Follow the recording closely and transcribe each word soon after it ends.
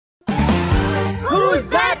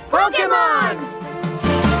Pokemon!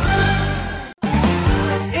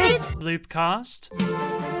 It's Bloopcast.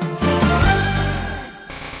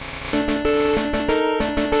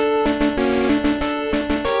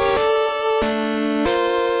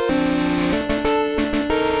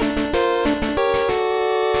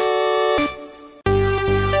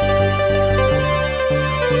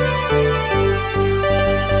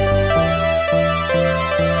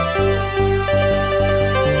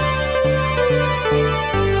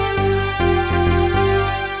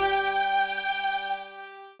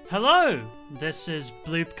 Hello, this is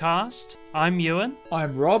Bloopcast. I'm Ewan.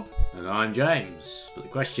 I'm Rob. And I'm James. But the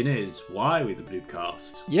question is, why are we the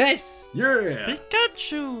Bloopcast? Yes! Yeah!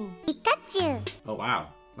 Pikachu! Oh wow.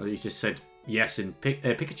 Well, he just said yes in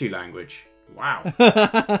Pikachu language. Wow.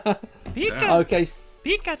 Pika! Okay,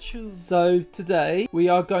 Pikachu! so today we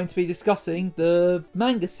are going to be discussing the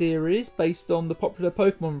manga series based on the popular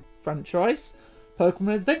Pokemon franchise,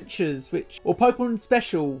 Pokemon Adventures, or Pokemon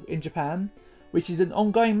Special in Japan, which is an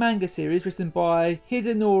ongoing manga series written by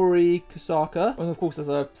Hidenori Kusaka, and of course, as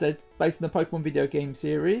I've said, based on the Pokemon video game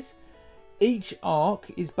series. Each arc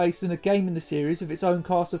is based on a game in the series with its own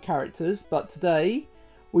cast of characters, but today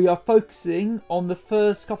we are focusing on the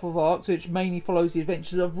first couple of arcs, which mainly follows the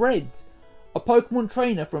adventures of Red, a Pokemon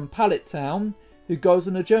trainer from Pallet Town who goes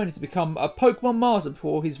on a journey to become a Pokemon master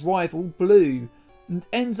before his rival Blue, and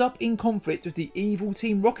ends up in conflict with the evil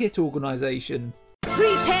Team Rocket organization.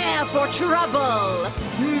 Prepare for trouble!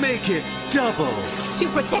 Make it double! To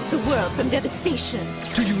protect the world from devastation.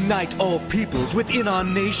 To unite all peoples within our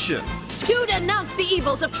nation! To denounce the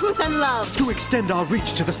evils of truth and love. To extend our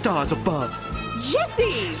reach to the stars above!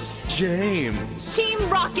 Jesse! James! Team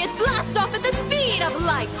Rocket blast off at the speed of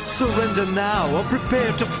light! Surrender now or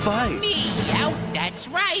prepare to fight! Meow, that's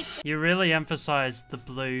right! You really emphasized the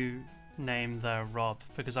blue name there, Rob,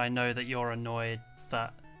 because I know that you're annoyed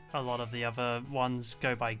that a lot of the other ones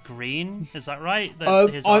go by Green. Is that right? That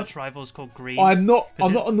his arch rival's called Green. I'm not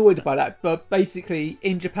annoyed by that, but basically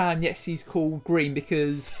in Japan, yes, he's called Green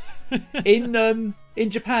because in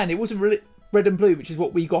Japan it wasn't really Red and Blue, which is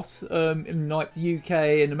what we got in like the UK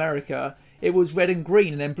and America. It was Red and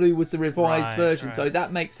Green, and then Blue was the revised version. Right. So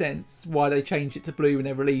that makes sense why they changed it to Blue when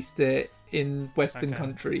they released it in Western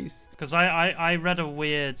countries. Because I read a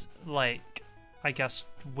weird,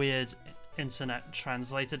 weird internet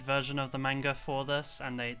translated version of the manga for this,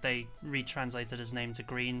 and they retranslated his name to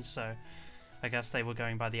Green, so I guess they were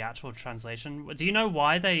going by the actual translation. Do you know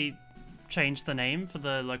why they changed the name for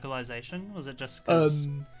the localization? Was it just because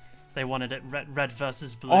they wanted it red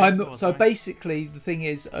versus blue? I'm not, so basically the thing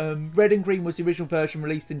is, Red and Green was the original version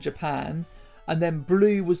released in Japan, and then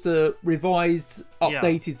Blue was the revised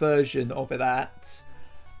updated version of that,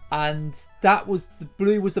 and that was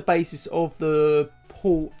Blue was the basis of the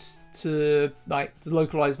port to like the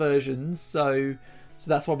localized versions, so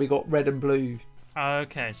that's why we got Red and Blue.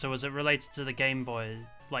 Okay, so was it related to the Game Boy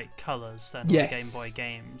colors then? Yes. The Game Boy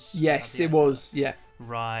games. Yes, it was. Yeah.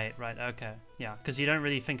 Right. Okay. Yeah, because you don't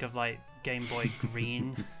really think of like Game Boy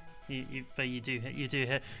Green, but you do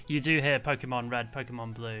hear Pokemon Red,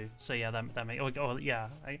 Pokemon Blue. So yeah, that makes.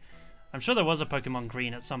 I'm sure there was a Pokemon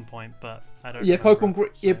Green at some point, but I don't. Yeah, remember. Pokemon Green.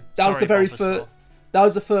 So, yeah, that was the very Bulbasaur. first. That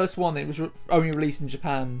was the first one. It was only released in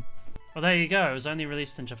Japan. Well, there you go. It was only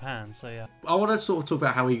released in Japan, so yeah. I want to sort of talk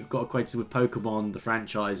about how we got acquainted with Pokemon, the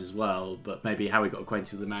franchise as well, but maybe how we got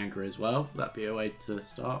acquainted with the manga as well. That'd be a way to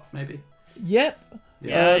start, maybe. Yep.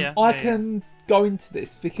 I can go into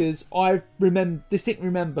this because I distinctly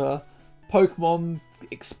remember Pokemon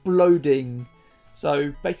exploding.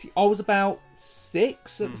 So basically, I was about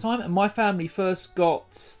 6 at the time, and my family first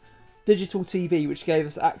got digital TV, which gave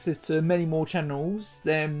us access to many more channels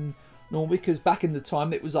than normal, because back in the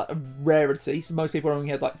time it was like a rarity, so most people only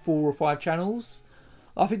had like 4 or 5 channels.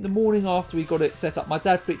 I think the morning after we got it set up, my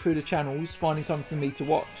dad flicked through the channels finding something for me to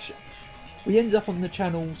watch. We ended up on the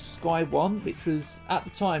channel Sky One, which was at the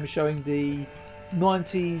time showing the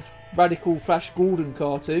 90s radical Flash Gordon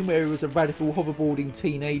cartoon where he was a radical hoverboarding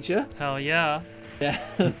teenager. Hell yeah.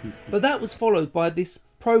 Yeah. But that was followed by this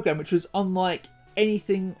program which was unlike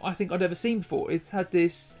anything I think I'd ever seen before. It had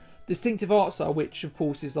this distinctive art style, which of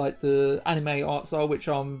course is like the anime art style, which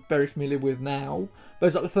I'm very familiar with now, but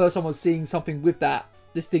it's like the first time I was seeing something with that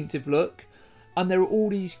distinctive look. And there were all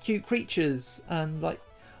these cute creatures, and like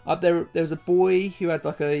up there was a boy who had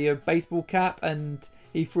like a baseball cap, and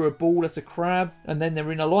he threw a ball at a crab, and then they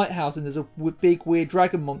were in a lighthouse and there's a big weird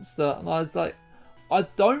dragon monster, and I was like, I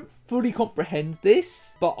don't fully comprehend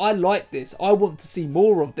this, but I like this. I want to see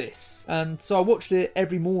more of this. And so I watched it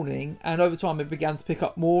every morning, and over time it began to pick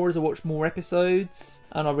up more as I watched more episodes,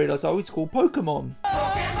 and I realised, oh, it's called Pokemon.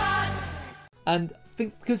 And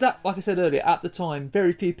think because that, like I said earlier, at the time,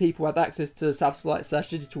 very few people had access to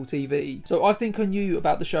satellite/digital TV. So I think I knew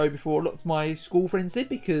about the show before a lot of my school friends did,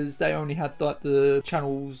 because they only had like the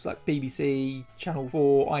channels like BBC, Channel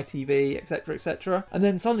 4, ITV, etc., etc. And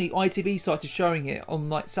then suddenly ITV started showing it on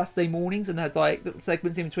like Saturday mornings, and they had like little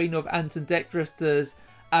segments in between of Anton Deck dressed as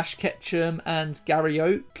Ash Ketchum and Gary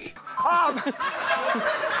Oak. I'll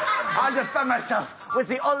defend myself with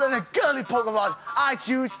the ultimate girly Pokemon. I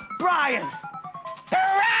choose Brian.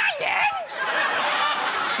 Brian!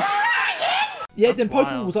 Yeah, then Pokemon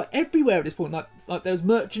wild. was like everywhere at this point. Like there was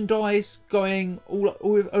merchandise going all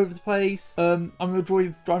over the place. I remember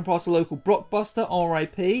driving past a local Blockbuster,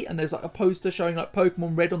 RIP, and there's like a poster showing like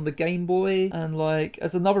Pokemon Red on the Game Boy. And like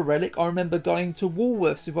as another relic, I remember going to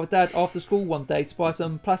Woolworths with my dad after school one day to buy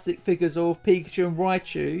some plastic figures of Pikachu and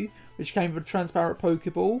Raichu, which came with a transparent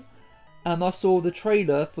Pokeball. And I saw the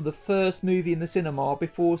trailer for the first movie in the cinema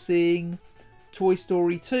before seeing Toy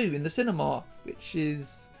Story 2 in the cinema, which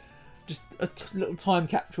is just a little time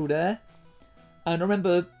capsule there. And I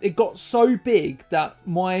remember it got so big that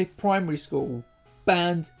my primary school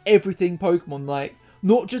banned everything Pokemon, like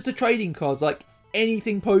not just the trading cards, like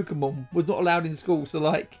anything Pokemon was not allowed in school. So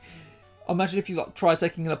like, imagine if you like try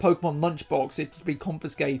taking in a Pokemon lunchbox, it'd be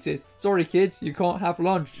confiscated. Sorry kids, you can't have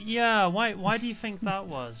lunch. Yeah, why do you think that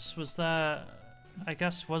was? Was there like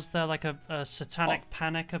a satanic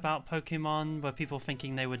panic about Pokemon? Were people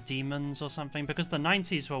thinking they were demons or something? Because the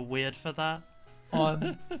 90s were weird for that.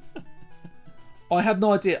 I have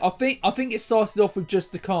no idea. I think it started off with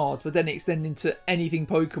just the cards, but then it extended into anything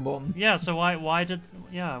Pokemon. Yeah, so why did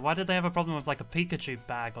they have a problem with like a Pikachu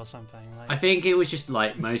bag or something? Like, I think it was just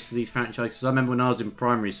like most of these franchises. I remember when I was in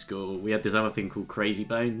primary school, we had this other thing called Crazy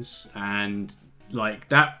Bones, and like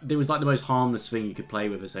that, it was like the most harmless thing you could play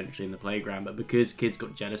with essentially in the playground. But because kids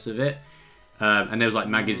got jealous of it, and there was like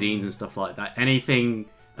magazines and stuff like that, anything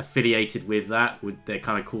affiliated with that they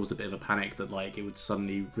kind of caused a bit of a panic that like it would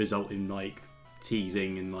suddenly result in like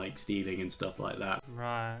teasing and like stealing and stuff like that.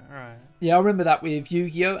 Right. Yeah, I remember that with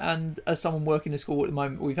Yu-Gi-Oh! And as someone working in school at the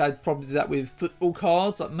moment, we've had problems with that with football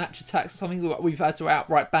cards, like match attacks or something. We've had to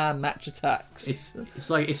outright ban match attacks. It's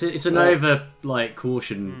like it's an over like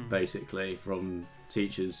caution basically from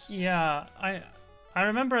teachers. Yeah, I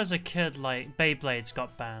remember as a kid like Beyblades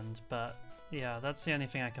got banned, but yeah, that's the only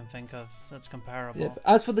thing I can think of that's comparable. Yeah, but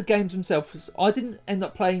as for the games themselves, I didn't end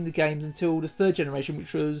up playing the games until the third generation,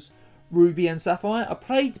 which was Ruby and Sapphire. I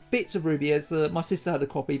played bits of Ruby as my sister had a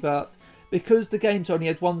copy, but because the games only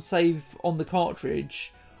had one save on the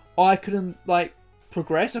cartridge, I couldn't like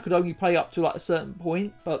progress. I could only play up to like a certain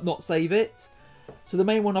point, but not save it. So the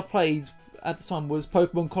main one I played at the time was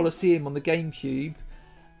Pokemon Colosseum on the GameCube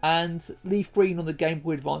and Leaf Green on the Game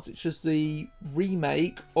Boy Advance, which is the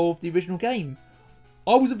remake of the original game.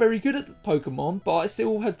 I wasn't very good at Pokemon, but I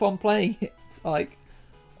still had fun playing it. Like,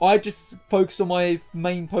 I just focused on my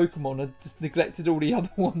main Pokemon and just neglected all the other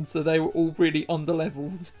ones, so they were all really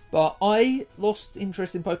underleveled. But I lost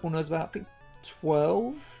interest in Pokemon when I was about, I think,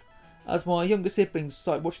 12, as my younger siblings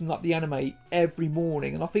started watching like the anime every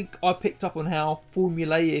morning, and I think I picked up on how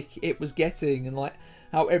formulaic it was getting, and like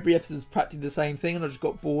how every episode was practically the same thing, and I just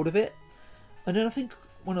got bored of it. And then I think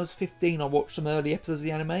when I was 15, I watched some early episodes of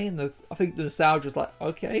the anime, and I think the nostalgia was like,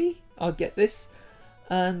 okay, I'll get this.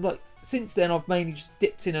 And like, since then, I've mainly just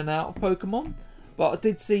dipped in and out of Pokemon, but I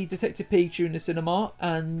did see Detective Pikachu in the cinema,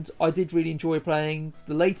 and I did really enjoy playing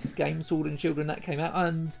the latest game, Sword and Shield, when that came out.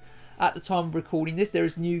 And at the time of recording this, there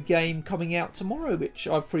is a new game coming out tomorrow, which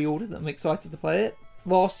I've pre-ordered, and I'm excited to play it.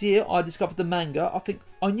 Last year, I discovered the manga. I think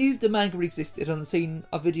I knew the manga existed, and I'd seen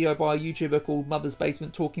a video by a YouTuber called Mother's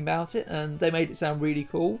Basement talking about it, and they made it sound really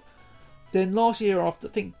cool. Then last year, after, I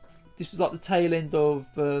think this was like the tail end of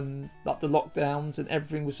like the lockdowns and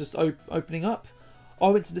everything was just opening up, I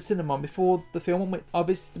went to the cinema. Before the film, I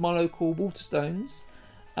visited my local Waterstones,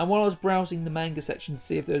 and while I was browsing the manga section to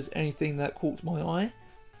see if there was anything that caught my eye,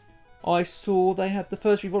 I saw they had the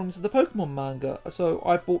first 3 volumes of the Pokemon manga, so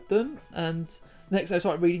I bought them, and next I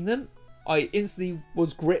started reading them. I instantly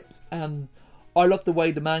was gripped, and I loved the way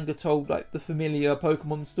the manga told like the familiar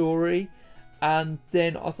Pokemon story. And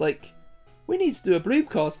then I was like, we need to do a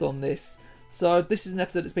Bloopcast on this. So this is an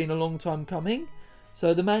episode that's been a long time coming.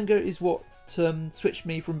 So the manga is what switched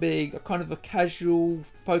me from being a kind of a casual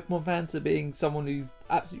Pokemon fan to being someone who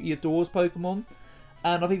absolutely adores Pokemon.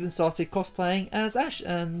 And I've even started cosplaying as Ash,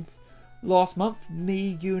 and last month,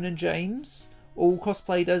 me, Ewan and James all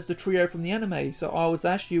cosplayed as the trio from the anime. So I was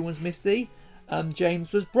Ash, Ewan was Misty, and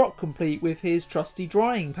James was Brock, complete with his trusty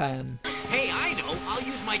drying pan. Hey, I know. I'll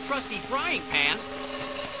use my trusty frying pan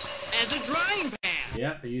as a drying pan.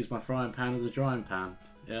 Yeah, I use my frying pan as a drying pan.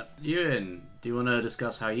 Yeah. Ewan, do you want to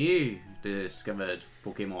discuss how you discovered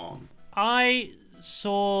Pokemon? I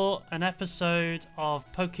saw an episode of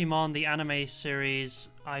Pokemon the anime series,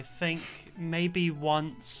 I think maybe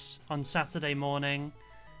once on Saturday morning,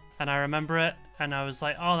 and I remember it, and I was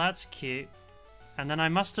like, oh, that's cute. And then I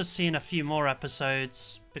must have seen a few more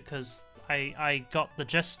episodes because I got the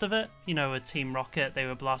gist of it. You know, with Team Rocket, they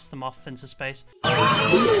would blast them off into space. The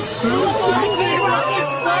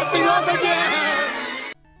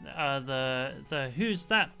Who's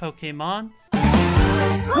That Pokemon?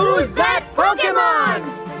 Who's that Pokemon?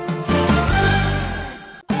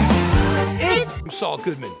 I'm Saul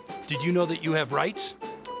Goodman. Did you know that you have rights?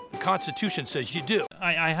 The Constitution says you do.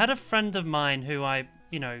 I had a friend of mine who I,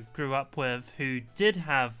 grew up with who did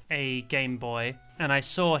have a Game Boy, and I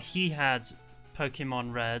saw he had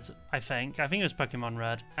Pokemon Red, I think it was Pokemon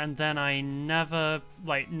Red. And then I never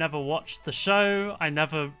watched the show, I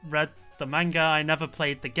never read the manga, I never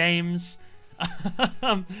played the games.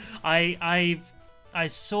 I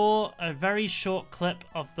saw a very short clip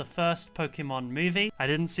of the first Pokemon movie. I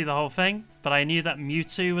didn't see the whole thing, but I knew that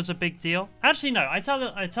Mewtwo was a big deal. Actually, no, I tell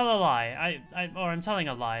a lie. I'm telling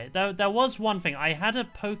a lie. There was one thing. I had a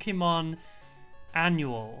Pokemon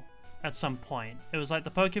annual at some point. It was like the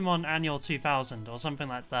Pokemon Annual 2000 or something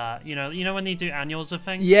like that. You know when they do annuals of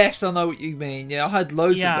things? Yes, I know what you mean. Yeah, I had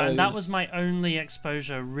loads of those. Yeah, and that was my only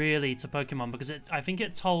exposure really to Pokemon, because I think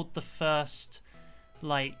it told the first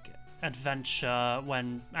adventure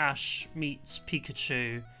when Ash meets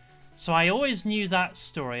Pikachu. So I always knew that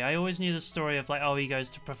story. I always knew the story of he goes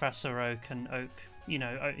to Professor Oak, and Oak,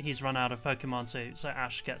 he's run out of Pokemon, so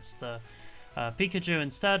Ash gets the Pikachu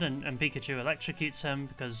instead, and Pikachu electrocutes him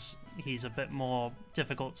because he's a bit more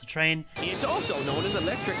difficult to train. It's also known as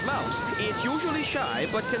Electric Mouse. It's usually shy,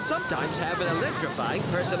 but can sometimes have an electrifying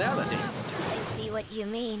personality. I see what you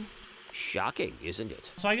mean. Shocking, isn't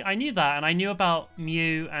it? So I knew that, and I knew about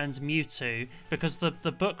Mew and Mewtwo because the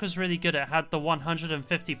book was really good. It had the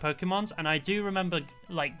 150 Pokemons, and I do remember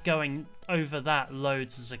going over that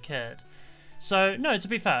loads as a kid. So no, to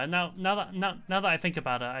be fair, now that I think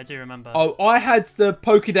about it, I do remember. Oh, I had the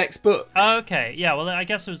Pokédex book. Oh, okay, yeah. Well, I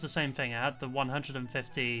guess it was the same thing. I had the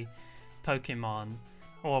 150 Pokemon,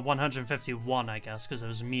 or 151, I guess, because it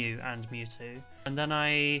was Mew and Mewtwo. And then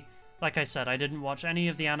like I said, I didn't watch any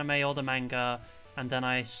of the anime or the manga, and then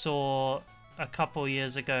I saw a couple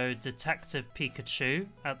years ago Detective Pikachu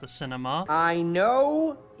at the cinema. I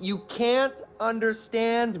know you can't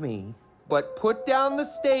understand me, but put down the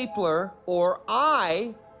stapler or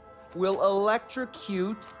I will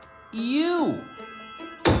electrocute you.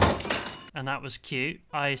 And that was cute.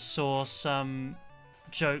 I saw some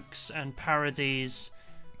jokes and parodies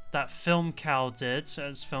that Film Cow did,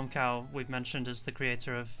 as Film Cow, we've mentioned, is the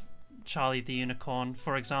creator of Charlie the Unicorn.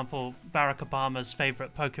 For example, Barack Obama's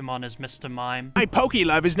favorite Pokemon is Mr. Mime. My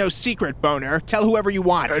Pokélove is no secret, Boner. Tell whoever you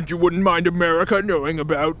want. And you wouldn't mind America knowing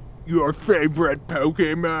about your favorite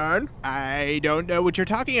Pokemon? I don't know what you're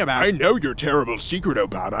talking about. I know your terrible secret,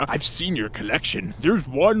 Obama. I've seen your collection. There's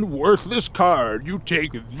one worthless card you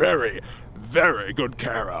take very good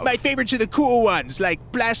care of. My favorites are the cool ones,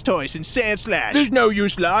 like Blastoise and Sandslash. There's no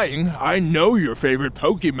use lying. I know your favorite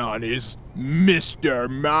Pokemon is Mr.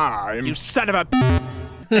 Mime. You son of a...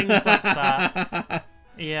 Things like that.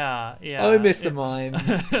 Yeah. Oh, Mr.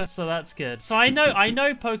 Mime. So that's good. So I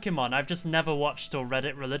know Pokemon. I've just never watched or read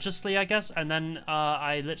it religiously, I guess. And then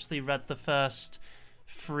I literally read the first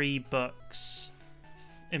 3 books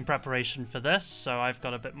in preparation for this, so I've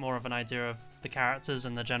got a bit more of an idea of the characters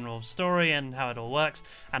and the general story and how it all works.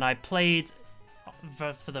 And I played,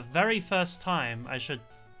 for the very first time, I should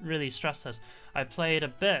really stress this, I played a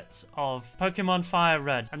bit of Pokemon Fire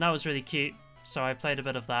Red, and that was really cute. So I played a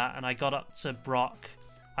bit of that, and I got up to Brock.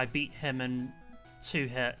 I beat him in 2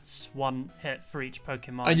 hits, 1 hit for each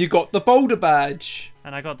Pokemon. And you got the Boulder Badge.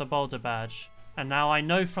 And I got the Boulder Badge. And now I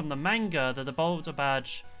know from the manga that the Boulder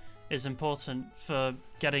Badge is important for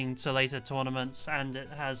getting to later tournaments, and it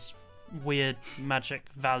has weird magic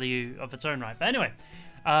value of its own right. But anyway,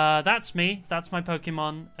 that's me. That's my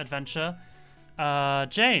Pokemon adventure.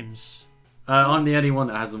 James. I'm the only one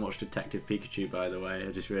that hasn't watched Detective Pikachu, by the way.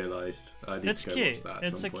 I just realised I need to go watch that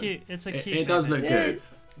at some point. It's a cute. It does look good.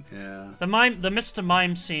 Yeah. The Mr.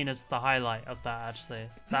 Mime scene is the highlight of that, actually.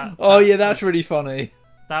 That's really funny.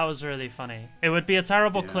 That was really funny. It would be a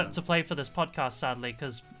terrible clip to play for this podcast, sadly,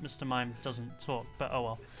 because Mr. Mime doesn't talk, but oh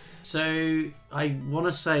well. So, I want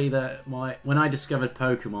to say that when I discovered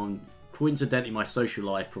Pokemon, coincidentally, my social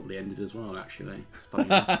life probably ended as well, actually. It's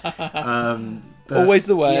funny. Always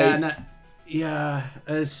the way. Yeah,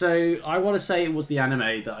 so I want to say it was the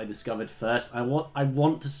anime that I discovered first. I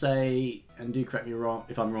want to say, and do correct me wrong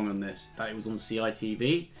if I'm wrong on this, that it was on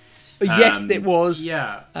CITV. Yes, it was.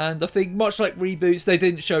 Yeah. And I think much like reboots, they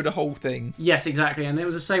didn't show the whole thing. Yes, exactly. And it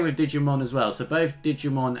was the same with Digimon as well. So both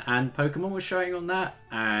Digimon and Pokemon were showing on that.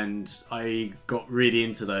 And I got really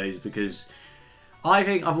into those because I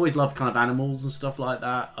think I've always loved kind of animals and stuff like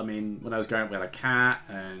that. I mean, when I was growing up, we had a cat.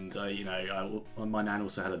 And, my nan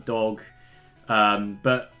also had a dog.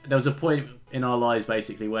 But there was a point in our lives,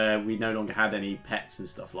 basically, where we no longer had any pets and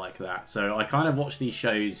stuff like that. So I kind of watched these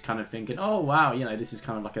shows kind of thinking, oh, wow, this is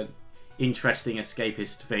kind of like an interesting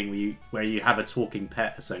escapist thing where you have a talking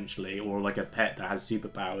pet, essentially, or like a pet that has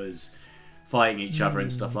superpowers fighting each other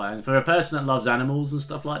and stuff like that. And for a person that loves animals and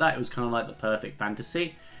stuff like that, it was kind of like the perfect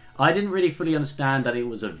fantasy. I didn't really fully understand that it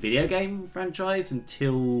was a video game franchise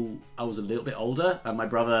until I was a little bit older, and my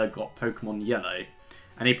brother got Pokemon Yellow.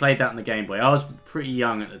 And he played that on the Game Boy. I was pretty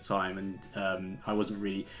young at the time, and I was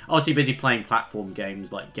too busy playing platform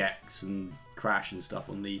games like Gex and Crash and stuff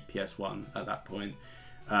on the PS1 at that point.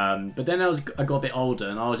 But then I got a bit older,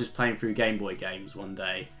 and I was just playing through Game Boy games one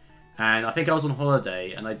day. And I think I was on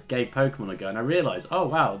holiday, and I gave Pokemon a go, and I realised, oh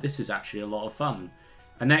wow, this is actually a lot of fun.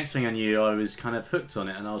 And next thing I knew, I was kind of hooked on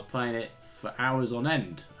it, and I was playing it for hours on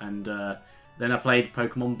end. And then I played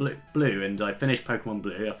Pokemon Blue, and I finished Pokemon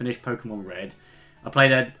Blue. I finished Pokemon Red. I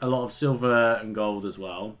played a lot of Silver and Gold as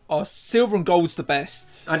well. Oh, Silver and Gold's the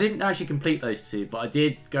best. I didn't actually complete those two, but I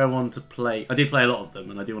did go on to play... I did play a lot of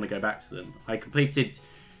them, and I do want to go back to them. I completed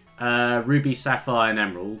Ruby, Sapphire, and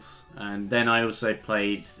Emerald, and then I also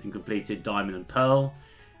played and completed Diamond and Pearl.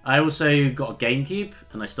 I also got a GameCube,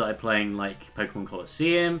 and I started playing like Pokemon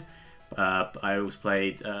Colosseum. I also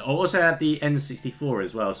played... I also had the N64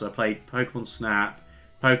 as well, so I played Pokemon Snap,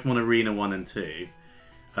 Pokemon Arena 1 and 2.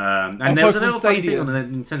 And there was a little funny thing on the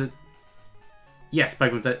Nintendo... Yes,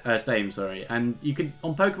 Pokemon Stadium, sorry. And you can,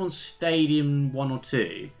 on Pokemon Stadium 1 or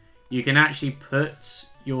 2, you can actually put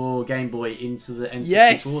your Game Boy into the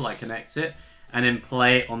N64, like connect it, and then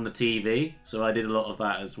play it on the TV. So I did a lot of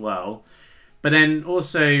that as well. But then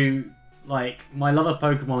also, like, my love of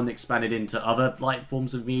Pokemon expanded into other like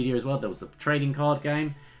forms of media as well. There was the trading card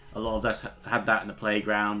game. A lot of us had that in the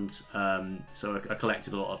playground. So I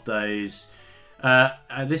collected a lot of those.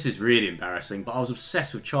 This is really embarrassing, but I was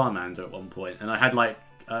obsessed with Charmander at one point, and I had like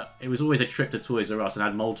it was always a trip to Toys R Us, and I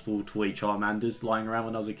had multiple toy Charmanders lying around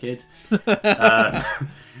when I was a kid.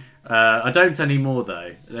 I don't anymore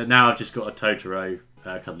though. Now I've just got a Totoro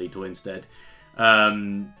cuddly toy instead.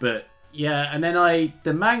 But yeah, and then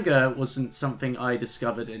the manga wasn't something I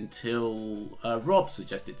discovered until Rob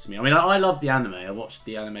suggested to me. I mean, I love the anime. I watched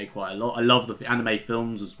the anime quite a lot. I love the anime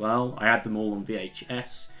films as well. I had them all on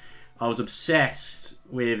VHS. I was obsessed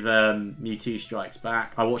with Mewtwo Strikes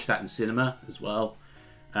Back. I watched that in cinema as well.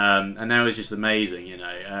 And that was just amazing,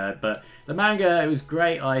 But the manga, it was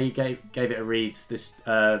great. I gave it a read this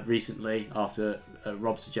recently after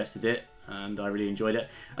Rob suggested it, and I really enjoyed it.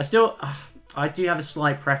 I do have a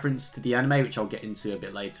slight preference to the anime, which I'll get into a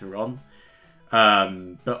bit later on.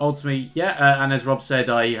 But ultimately, yeah, and as Rob said,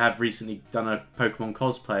 I have recently done a Pokemon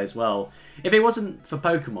cosplay as well. If it wasn't for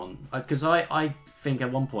Pokemon, because I think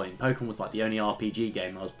at one point Pokemon was like the only RPG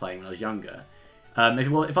game I was playing when I was younger.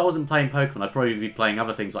 If I wasn't playing Pokemon, I'd probably be playing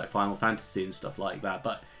other things like Final Fantasy and stuff like that.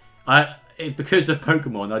 But because of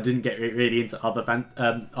Pokemon, I didn't get really into other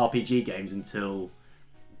RPG games until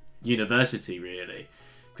university, really.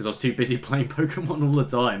 Because I was too busy playing Pokemon all the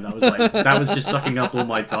time. That was just sucking up all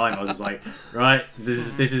my time. I was just like, right,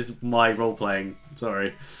 this is my role playing.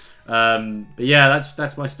 Sorry, but yeah,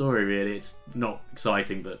 that's my story really. It's not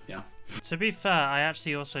exciting, but yeah. To be fair, I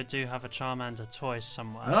actually also do have a Charmander toy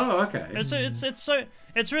somewhere. Oh, okay.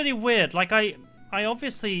 It's really weird. Like I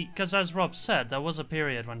obviously, because as Rob said, there was a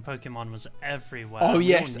period when Pokemon was everywhere. Oh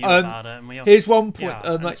yes. We all knew about it, and here's one point.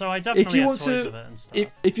 Yeah, so I definitely had toys of it and stuff.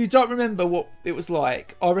 If you don't remember what it was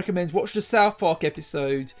like, I recommend watch the South Park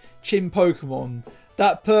episode Chin Pokemon.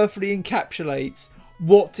 That perfectly encapsulates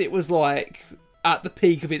what it was like at the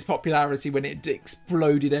peak of its popularity when it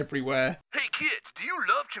exploded everywhere. Hey kids, do you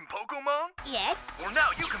love Chimpokemon? Yes. Well now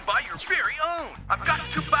you can buy your very own. I've got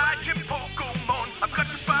to buy Chimpokemon. I've got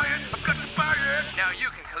to buy it. I've got to buy it. Now you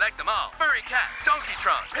can collect them all. Furry Cat, Donkey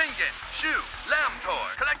Trunk, Penguin, Shoe,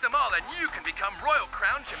 Lamtor. Collect them all and you can become Royal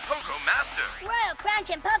Crown Chimpoko Master. Royal Crown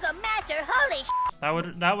Chimpoko Master, holy sh**.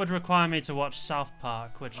 That would require me to watch South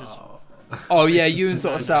Park, which is... Oh yeah, you and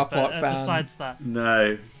sort of South Park fan. Besides that...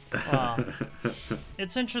 No.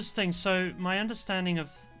 It's interesting. So my understanding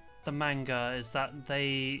of the manga is that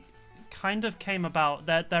they kind of came about,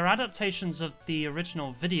 they're adaptations of the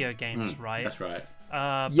original video games, right? That's right.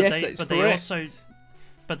 Yes, that's correct.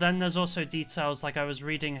 But then there's also details, like I was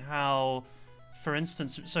reading how, for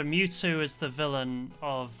instance, so Mewtwo is the villain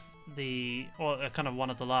of or kind of one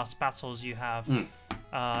of the last battles you have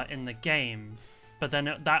in the game. But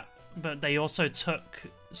then but they also took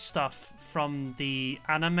stuff from the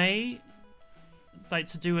anime, like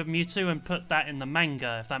to do with Mewtwo, and put that in the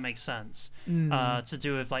manga, if that makes sense. To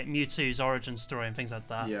do with like Mewtwo's origin story and things like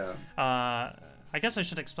that. Yeah. I guess I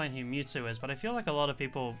should explain who Mewtwo is, but I feel like a lot of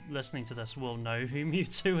people listening to this will know who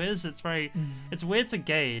Mewtwo is. It's it's weird to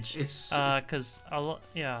gauge. It's because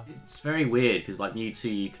It's very weird because like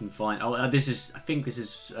Mewtwo, you can find. I think this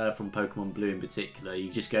is from Pokemon Blue in particular.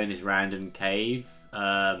 You just go in this random cave.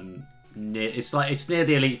 It's near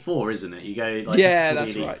the Elite Four, isn't it? You go like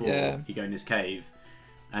that's the Elite right. Four, Yeah. You go in this cave,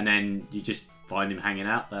 and then you just find him hanging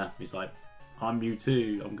out there. He's like, I'm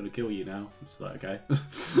Mewtwo, I'm gonna kill you now. It's like, okay.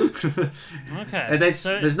 Okay. And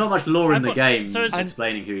there's not much lore in the game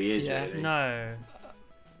explaining who he is, yeah, really.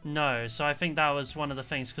 No. So I think that was one of the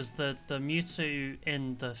things, because the Mewtwo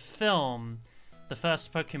in the film, the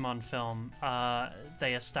first Pokemon film,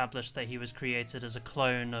 they established that he was created as a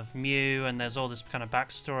clone of Mew, and there's all this kind of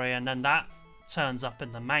backstory, and then that turns up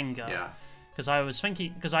in the manga. Yeah. Because I was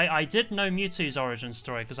thinking, because I did know Mewtwo's origin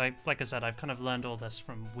story, because like I said, I've kind of learned all this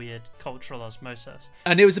from weird cultural osmosis.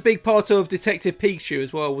 And it was a big part of Detective Pikachu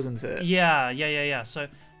as well, wasn't it? Yeah.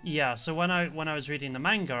 So when I was reading the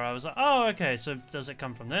manga, I was like, oh, okay, so does it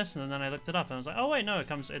come from this? And then I looked it up, and I was like, oh wait, no,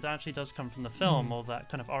 it actually does come from the film, all that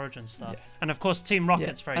kind of origin stuff. Yeah. And of course, Team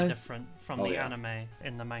Rocket's very different from the anime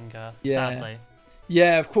in the manga, sadly.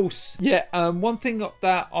 Yeah, of course. Yeah, one thing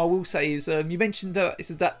that I will say is you mentioned that it's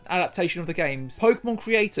that adaptation of the games. Pokemon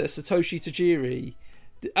creator Satoshi Tajiri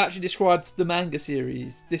actually described the manga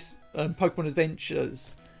series, this Pokemon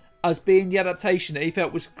Adventures, as being the adaptation that he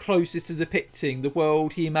felt was closest to depicting the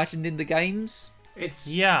world he imagined in the games.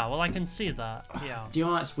 I can see that. Yeah. Do you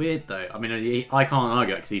know what's weird though? I mean, I can't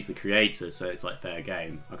argue because he's the creator, so it's like fair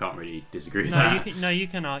game. I can't really disagree with that. You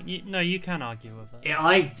can argue with it. Yeah,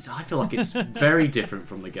 I feel like it's very different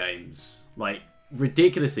from the games, like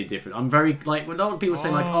ridiculously different. I'm very like when a lot of people say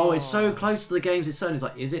like, oh, it's so close to the games. It's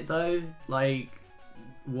like, is it though? Like,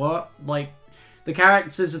 what? Like, the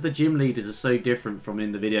characters of the gym leaders are so different from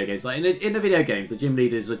in the video games. Like in the video games, the gym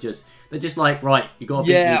leaders are they're just like, right, you got to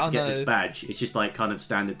beat me to get this badge. It's just like kind of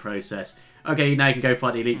standard process. Okay, now you can go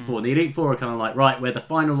fight the Elite Four. And the Elite Four are kind of like, right, we're the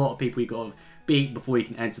final lot of people you got to beat before you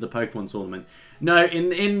can enter the Pokemon tournament. No,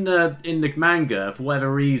 in the manga, for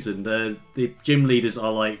whatever reason, the gym leaders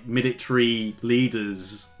are like military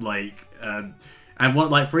leaders, like and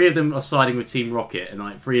one three of them are siding with Team Rocket, and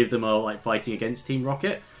like 3 of them are like fighting against Team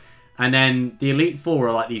Rocket. And then the Elite Four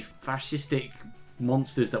are like these fascistic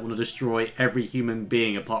monsters that want to destroy every human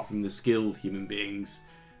being apart from the skilled human beings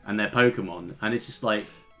and their Pokemon. And it's just like,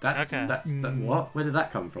 what? Where did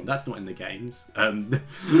that come from? That's not in the games.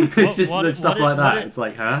 It's just stuff like that. It's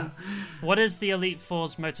like, huh? What is the Elite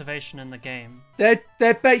Four's motivation in the game? They're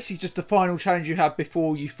basically just the final challenge you have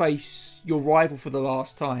before you face your rival for the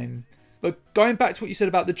last time. But going back to what you said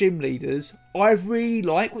about the gym leaders, I really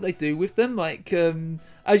like what they do with them. Like, as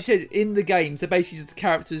you said, in the games, they're basically just the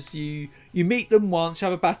characters. You meet them once, you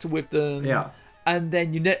have a battle with them, and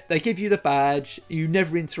then they give you the badge. You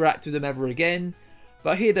never interact with them ever again.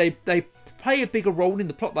 But here they play a bigger role in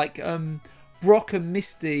the plot. Like Brock and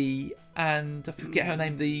Misty, and I forget her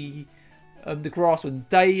name, the grass one.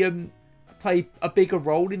 They play a bigger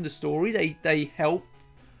role in the story. They help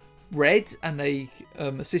Red, and they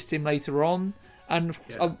assist him later on, and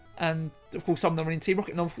of course some of them are in Team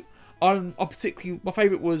Rocket. And I particularly, my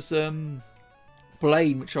favourite was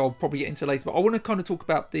Blaine, which I'll probably get into later. But I want to kind of talk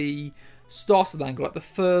about the start of the angle, like the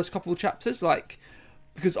first couple of chapters, like,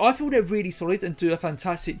 because I feel they're really solid and do a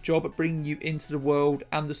fantastic job at bringing you into the world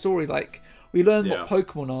and the story. Like, we learn what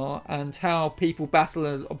Pokemon are and how people battle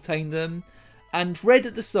and obtain them. And Red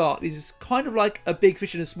at the start is kind of like a big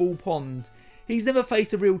fish in a small pond. He's never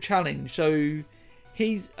faced a real challenge, so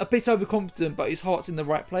he's a bit overconfident, but his heart's in the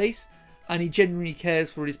right place, and he genuinely cares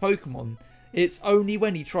for his Pokemon. It's only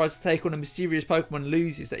when he tries to take on a mysterious Pokemon and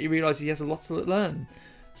loses that he realises he has a lot to learn.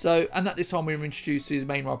 So, and at this time we were introduced to his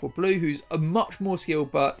main rival Blue, who's a much more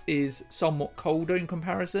skilled but is somewhat colder in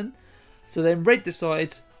comparison. So then Red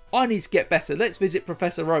decides, I need to get better, let's visit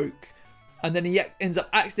Professor Oak. And then he ends up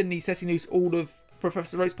accidentally setting loose all of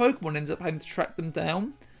Professor Oak's Pokemon, ends up having to track them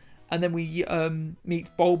down. And then we meet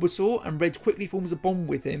Bulbasaur, and Red quickly forms a bond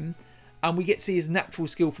with him. And we get to see his natural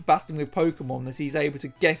skill for battling with Pokemon, as he's able to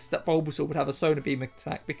guess that Bulbasaur would have a Solar Beam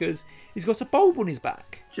attack because he's got a bulb on his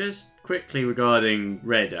back. Just quickly regarding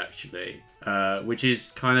Red, actually, which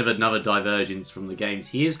is kind of another divergence from the games.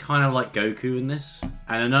 He is kind of like Goku in this,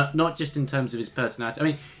 and not just in terms of his personality. I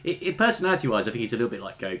mean, personality-wise, I think he's a little bit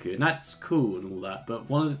like Goku, and that's cool and all that.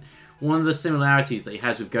 But one of the similarities that he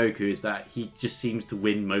has with Goku is that he just seems to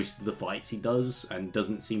win most of the fights he does, and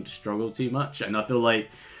doesn't seem to struggle too much. And I feel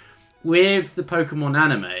like with the Pokemon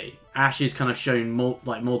anime, Ash is kind of shown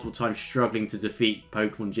multiple times struggling to defeat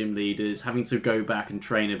Pokemon gym leaders, having to go back and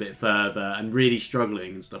train a bit further, and really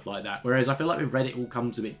struggling and stuff like that. Whereas I feel like with Red, it all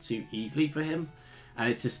comes a bit too easily for him, and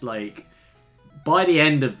it's just like by the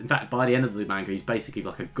end of the manga, he's basically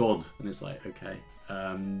like a god, and it's like, okay.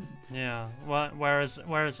 Yeah. Well,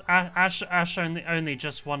 whereas Ash only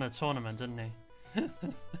just won a tournament, didn't he?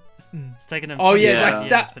 It's taken him 20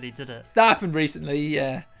 years, but he did it. That happened recently,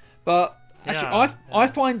 yeah. But actually, I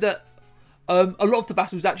find that a lot of the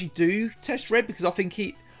battles actually do test Red, because I think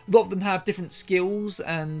a lot of them have different skills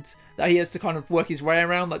and that he has to kind of work his way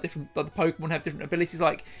around. Like the Pokemon have different abilities.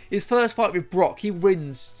 Like his first fight with Brock, he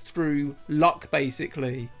wins through luck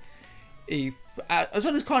basically, as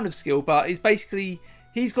well as kind of skill. But he's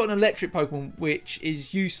got an electric Pokemon which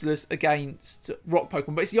is useless against rock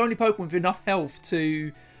Pokemon, but it's the only Pokemon with enough health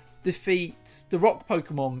to defeat the rock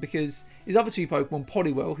Pokemon, because his other two Pokemon,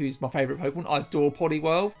 Poliwhirl, who's my favourite Pokemon, I adore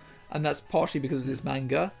Poliwhirl, and that's partially because of this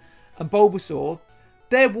manga, and Bulbasaur,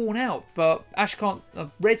 they're worn out, but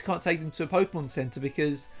Red can't take them to a Pokemon Center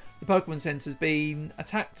because the Pokemon Center's been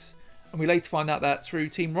attacked, and we later find out that's through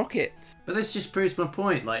Team Rocket. But this just proves my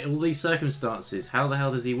point, like all these circumstances, how the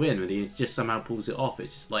hell does he win when he just somehow pulls it off?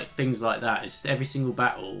 It's just like things like that, it's just every single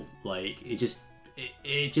battle, like it just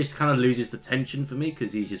kind of loses the tension for me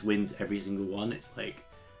because he just wins every single one. It's like,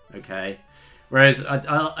 okay. Whereas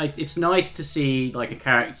it's nice to see like a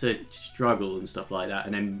character struggle and stuff like that,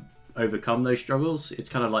 and then overcome those struggles. It's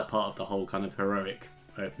kind of like part of the whole kind of heroic,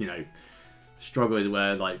 struggle is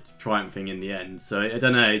where like triumphing in the end. So I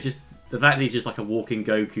don't know. It's just the fact that he's just like a walking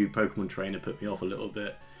Goku Pokemon trainer put me off a little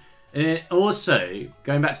bit. And also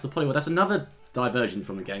going back to the Poliwhirl, that's another diversion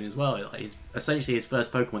from the game as well. Like essentially his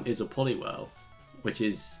first Pokemon is a Poliwhirl, which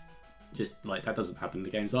is just like that doesn't happen in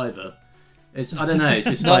the games either. I don't know. It's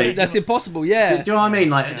just no, like that's impossible. Yeah. Do you know what I mean?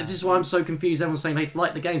 Like this is why I'm so confused. Everyone's saying it's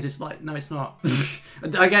like the games. It's like no, it's not.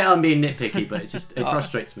 I get I'm being nitpicky, but it's just it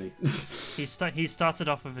frustrates me. He started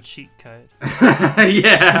off with a cheat code.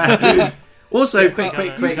 Yeah. Also, quick.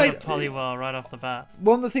 You say Poliwhirl right off the bat.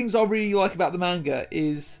 One of the things I really like about the manga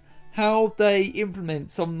is how they implement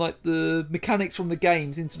some like the mechanics from the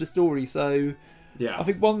games into the story. So yeah, I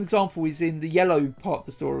think one example is in the yellow part of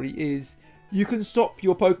the story is you can stop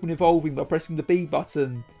your Pokemon evolving by pressing the B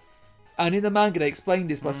button. And in the manga they explain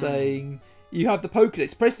this by saying you have the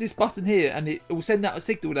Pokédex, press this button here and it will send out a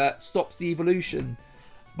signal that stops the evolution.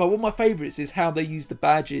 But one of my favourites is how they use the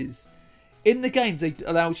badges. In the games they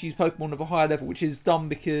allow you to use Pokemon of a higher level, which is done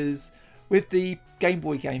because with the Game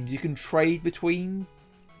Boy games you can trade between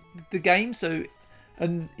the games,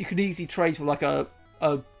 and you can easily trade for like a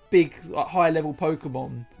big high level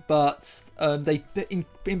Pokemon, but they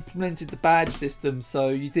implemented the badge system so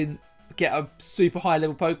you didn't get a super high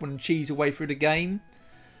level Pokemon and cheese your way through the game.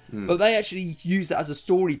 But they actually use that as a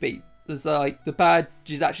story beat. There's like the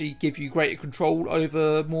badges actually give you greater control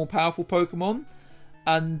over more powerful Pokemon,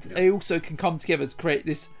 and they also can come together to create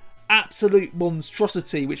this absolute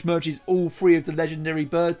monstrosity which merges all three of the legendary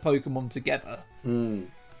bird Pokemon together.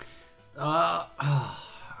 I've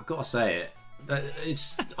got to say it.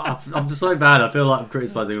 I'm so bad. I feel like I'm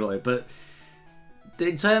criticising a lot of it, but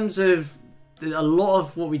in terms of a lot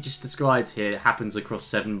of what we just described here happens across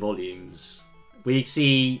 7 volumes. We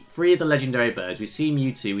see 3 of the legendary birds. We see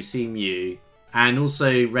Mewtwo. We see Mew, and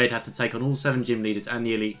also Red has to take on all 7 gym leaders and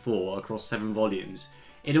the Elite Four across 7 volumes.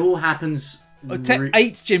 It all happens.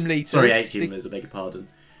 8 gym leaders. Sorry, 8 gym leaders. I beg your pardon.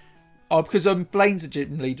 Oh, because Blaine's a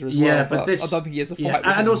gym leader as well. Yeah, but this, I don't think he has a fight with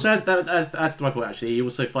and him. also, adds to my point, actually, he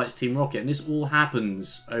also fights Team Rocket, and this all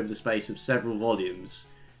happens over the space of several volumes.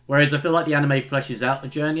 Whereas I feel like the anime fleshes out the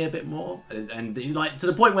journey a bit more, and like to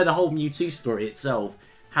the point where the whole Mewtwo story itself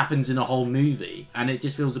happens in a whole movie, and it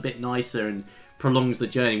just feels a bit nicer and prolongs the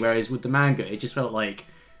journey. Whereas with the manga, it just felt like,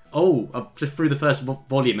 oh, I've just through the first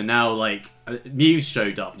volume, and now like Mew's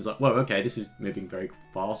showed up, and it's like, whoa, okay, this is moving very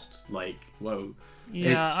fast. Like, whoa.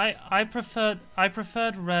 Yeah, I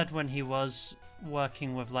preferred Red when he was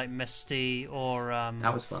working with like Misty or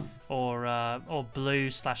that was fun, or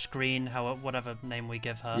Blue/Green, whatever name we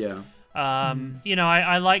give her. Yeah.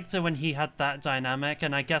 I liked it when he had that dynamic,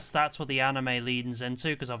 and I guess that's what the anime leans into,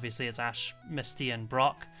 because obviously it's Ash, Misty, and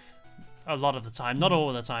Brock. a lot of the time, not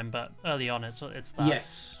all the time, but early on it's that.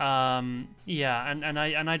 Yes. Yeah, and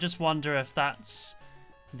I just wonder if that's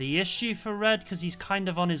the issue for Red, because he's kind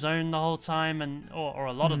of on his own the whole time, and or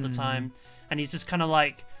a lot of the time, and he's just kind of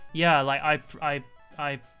like, yeah, like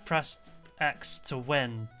I pressed X to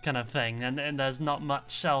win kind of thing, and there's not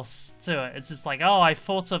much else to it. It's just like, oh, I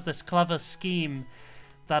thought of this clever scheme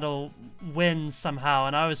that'll win somehow,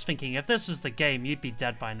 and I was thinking, if this was the game, you'd be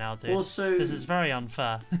dead by now, dude. Also, this is very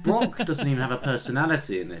unfair. Brock doesn't even have a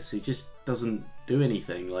personality in this. He just doesn't do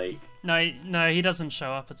anything. Like, no, he doesn't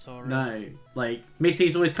show up at all. Really. No, like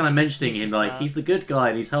Misty's always kind of mentioning him, like he's the good guy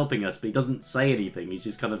and he's helping us, but he doesn't say anything. He's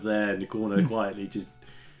just kind of there in the corner quietly, just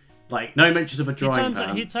like no mention of a drawing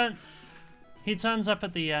pan. He turns up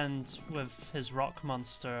at the end with his rock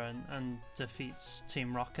monster and defeats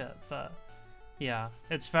Team Rocket, but. Yeah,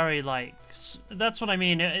 it's very like, that's what I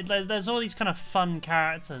mean. There's all these kind of fun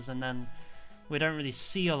characters, and then we don't really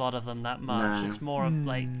see a lot of them that much. No. It's more of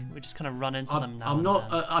like, we just kind of run into them now. I'm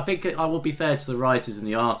not. I think I will be fair to the writers and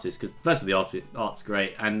the artists, because first of all, the art's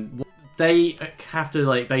great, and they have to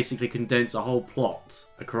like basically condense a whole plot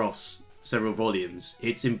across several volumes.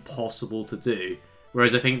 It's impossible to do.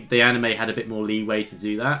 Whereas I think the anime had a bit more leeway to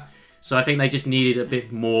do that. So I think they just needed a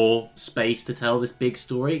bit more space to tell this big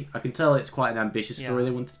story. I can tell it's quite an ambitious story they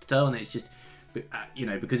wanted to tell, and it's just,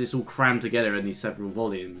 because it's all crammed together in these several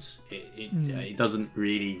volumes, it doesn't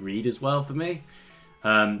really read as well for me.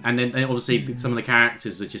 And then obviously some of the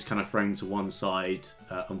characters are just kind of thrown to one side,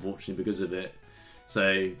 unfortunately, because of it.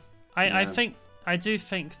 So I do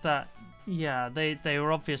think that they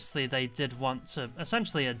were obviously, they did want to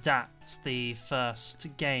essentially adapt the first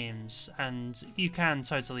games, and you can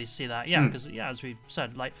totally see that, because as we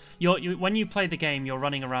said, like you when you play the game, you're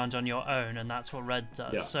running around on your own, and that's what Red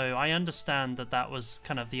does. So I understand that was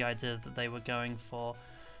kind of the idea that they were going for,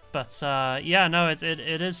 but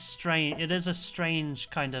it is strange. It is a strange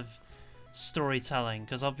kind of storytelling,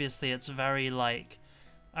 because obviously it's very like,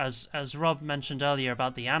 as Rob mentioned earlier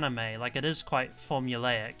about the anime, like it is quite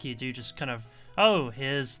formulaic. You do just kind of,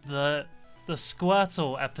 here's the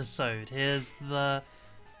Squirtle episode. Here's the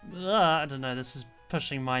I don't know. This is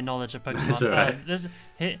pushing my knowledge of Pokemon. That's all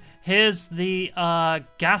right. Here's the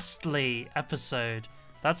Ghastly episode.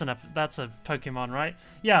 That's a Pokemon, right?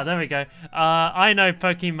 Yeah, there we go. I know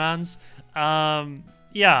Pokemons.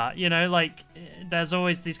 Like there's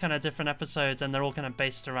always these kind of different episodes, and they're all kind of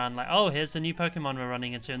based around like, here's the new Pokemon we're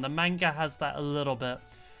running into. And the manga has that a little bit,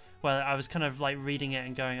 where I was kind of like reading it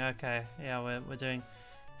and going, okay, yeah, we're doing,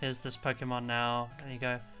 here's this Pokemon now, and you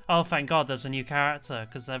go, oh, thank God there's a new character,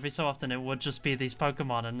 because every so often it would just be these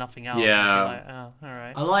Pokemon and nothing else. Yeah. Like,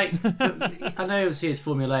 all right. I know obviously it's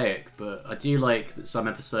formulaic, but I do like that some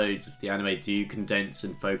episodes of the anime do condense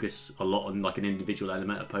and focus a lot on like an individual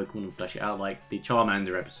element of Pokemon and flesh it out. Like the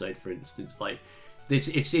Charmander episode, for instance, like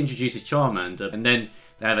it introduces Charmander, and then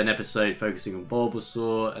they have an episode focusing on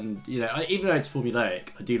Bulbasaur, and even though it's formulaic,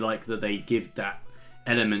 I do like that they give that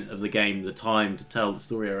element of the game the time to tell the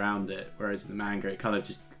story around it, whereas in the manga it kind of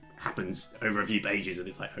just happens over a few pages, and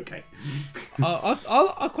it's like, okay.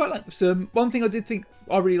 I quite like this. One thing I did think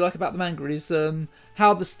I really like about the manga is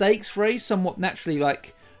how the stakes raise somewhat naturally.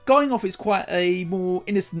 Like going off, it's quite a more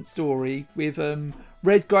innocent story with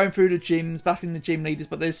Red going through the gyms, battling the gym leaders,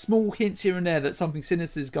 but there's small hints here and there that something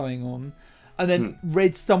sinister is going on. And then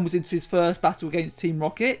Red stumbles into his first battle against Team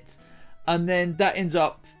Rocket, and then that ends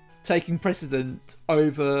up taking precedent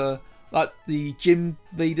over like the gym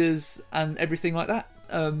leaders and everything like that.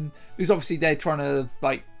 Because obviously they're trying to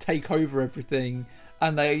like take over everything,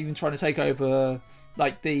 and they're even trying to take over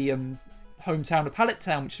like the hometown of Pallet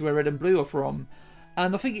Town, which is where Red and Blue are from.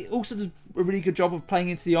 And I think it also does a really good job of playing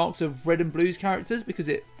into the arcs of Red and Blue's characters, because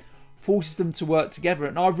it forces them to work together.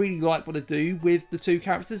 And I really like what they do with the two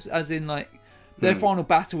characters, as in like their final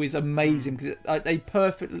battle is amazing,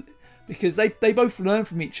 because they both learn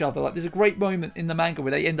from each other. Like there's a great moment in the manga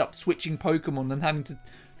where they end up switching Pokemon and having to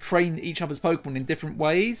train each other's Pokemon in different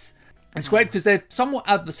ways. It's great because they're somewhat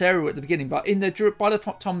adversarial at the beginning, but by the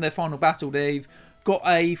time of their final battle, they've got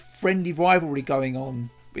a friendly rivalry going on,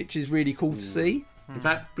 which is really cool to see. In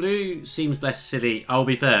fact, Blue seems less silly. I'll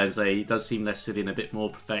be fair and say he does seem less silly and a bit more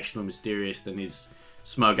professional, mysterious than his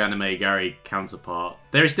smug anime Gary counterpart.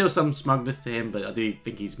 There is still some smugness to him, but I do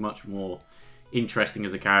think he's much more interesting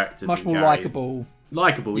as a character. Much more likeable.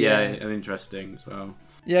 Yeah, and interesting as well.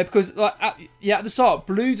 Yeah, because like at the start,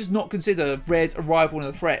 Blue does not consider Red a rival and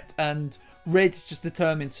a threat, and Red's just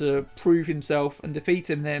determined to prove himself and defeat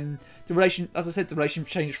him. Then the relation, as I said, the relationship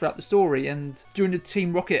changes throughout the story. And during the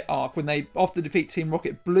Team Rocket arc, after they defeat Team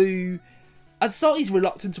Rocket, Blue At the start, he's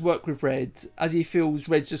reluctant to work with Red, as he feels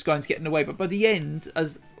Red's just going to get in the way. But by the end,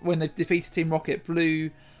 as when they've defeated Team Rocket,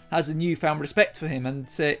 Blue has a newfound respect for him and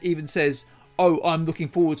even says, "Oh, I'm looking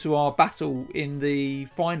forward to our battle in the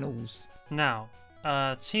finals." Now,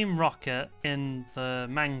 Team Rocket in the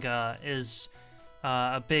manga is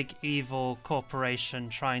a big evil corporation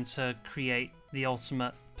trying to create the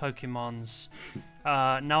ultimate Pokemons.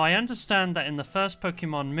 Now, I understand that in the first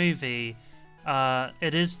Pokemon movie,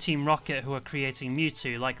 it is Team Rocket who are creating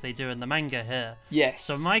Mewtwo like they do in the manga here. Yes.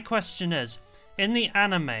 So my question is, in the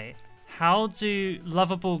anime, how do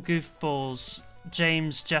lovable goofballs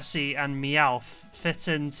James, Jessie, and Meowth fit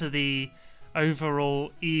into the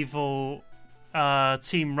overall evil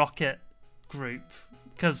Team Rocket group?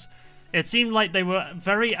 Because it seemed like they were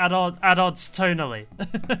very at odds tonally.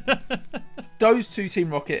 Those two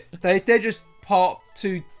Team Rocket, they're just part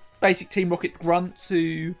two basic Team Rocket grunts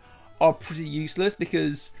who are pretty useless,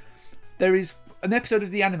 because there is an episode of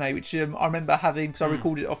the anime which I remember having, because I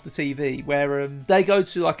recorded it off the TV, where they go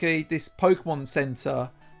to like this Pokemon center,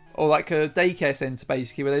 or like a daycare center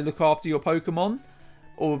basically, where they look after your Pokemon,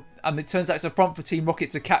 and it turns out it's a front for Team Rocket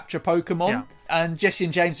to capture Pokemon. Yeah. And Jessie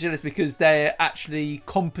and James are jealous because they're actually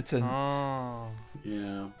competent. Oh.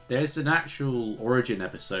 Yeah, there's an actual origin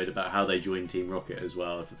episode about how they joined Team Rocket as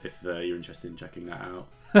well. If you're interested in checking that out.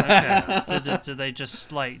 Okay. Did they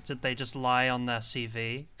just lie on their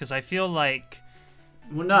CV? Because I feel like,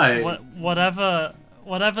 well, no, whatever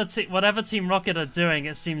Team Rocket are doing,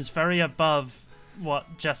 it seems very above what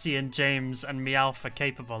Jessie and James and Meowth are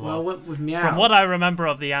capable of. Well, with Meowth, from what I remember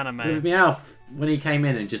of the anime, with Meowth, when he came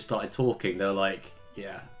in and just started talking, they were like,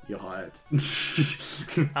 "Yeah, you're hired," because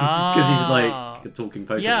he's like a talking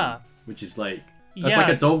Pokemon, which is like that's like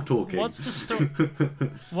a dog talking. What's the story?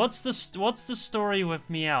 What's the story with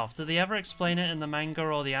Meowth? Do they ever explain it in the manga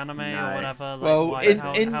or the anime or whatever? Like,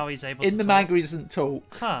 well, how he's able in to the talk? manga he doesn't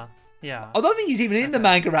talk. Huh. Yeah. I don't think he's even in the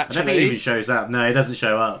manga, actually. I don't think he even shows up. No, he doesn't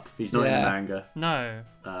show up. He's not in the manga. No.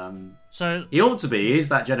 So he ought to be. He is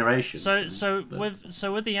that generation. So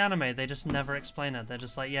with the anime, they just never explain it. They're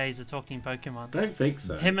just like, yeah, he's a talking Pokemon. Don't think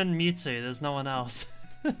so. Him and Mewtwo. There's no one else.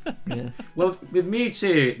 Yeah. Well, with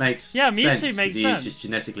Mewtwo, it makes sense. Mewtwo makes sense. He's just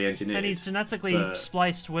genetically engineered, and he's genetically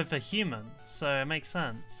spliced with a human, so it makes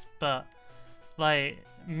sense. But like,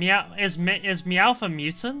 is Meowth a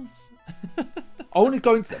mutant? I want to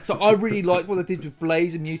go into that, so I really like what they did with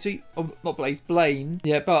Blaze and Mewtwo. Oh, not Blaze, Blaine.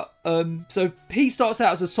 Yeah, but so he starts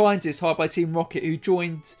out as a scientist hired by Team Rocket, who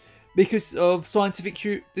joined because of scientific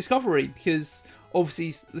discovery. Because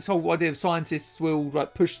obviously this whole idea of scientists will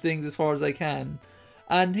like push things as far as they can,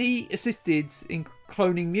 and he assisted in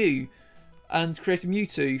cloning Mew and creating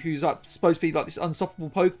Mewtwo, who's like supposed to be like this unstoppable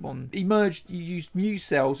Pokemon. He used Mew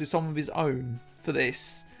cells with some of his own for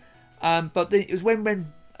this, but then it was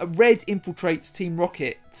when Red infiltrates Team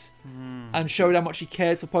Rocket and showed how much he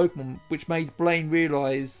cared for Pokemon, which made Blaine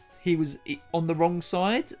realise he was on the wrong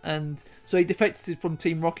side, and so he defected from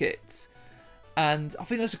Team Rocket. And I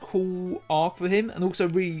think that's a cool arc for him. And also,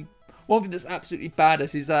 really, one thing that's absolutely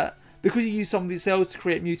badass is that because he used some of his cells to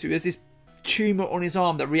create Mewtwo, there's this tumour on his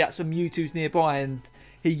arm that reacts when Mewtwo's nearby, and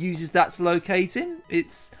he uses that to locate him.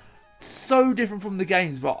 It's so different from the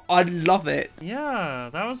games, but I love it. Yeah,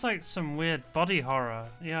 that was like some weird body horror.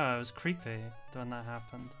 Yeah, it was creepy when that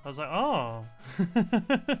happened. I was like, oh,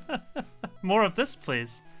 more of this,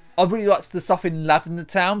 please. I really like the stuff in Lavender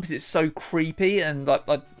Town because it's so creepy, and like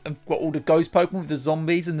I've got all the ghost Pokemon with the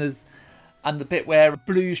zombies, and the bit where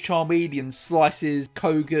Blue's Charmeleon slices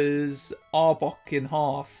Koga's Arbok in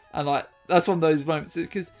half, and like that's one of those moments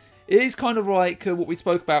because it is kind of like what we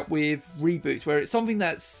spoke about with reboots, where it's something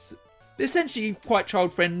that's essentially quite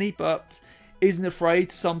child friendly, but isn't afraid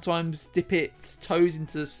to sometimes dip its toes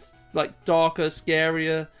into like darker,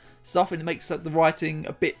 scarier stuff, and it makes like the writing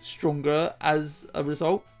a bit stronger as a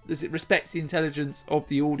result, as it respects the intelligence of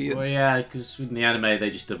the audience. Well, yeah, because in the anime they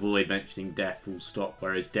just avoid mentioning death full stop,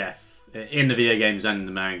 whereas death in the video games and in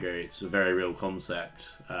the manga, it's a very real concept,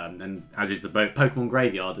 and as is the Pokemon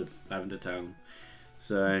graveyard of Lavender Town.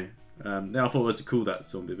 So I thought it was cool, that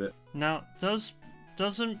zombie bit. Now,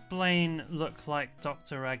 doesn't Blaine look like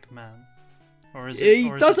Dr. Eggman? Or is he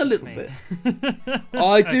it, or does is it a little me? bit.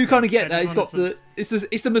 I do kind of get that. He's got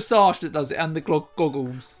it's the moustache that does it, and the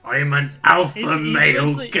goggles. I'm an alpha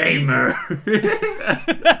male gamer.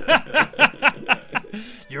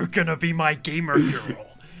 You're gonna be my gamer girl,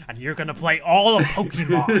 and you're gonna play all of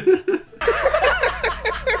Pokemon.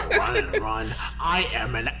 Run, I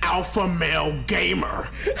am an alpha male gamer.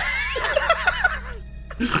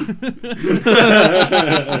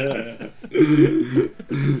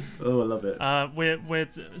 Oh, I love it. We're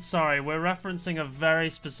referencing a very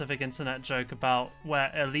specific internet joke about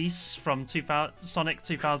where Elise from Sonic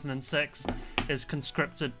 2006 is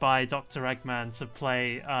conscripted by Dr. Eggman to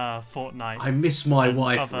play Fortnite. I miss my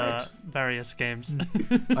wife, of Red. various games.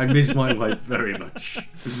 I miss my wife very much.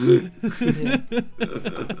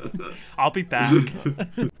 I'll be back.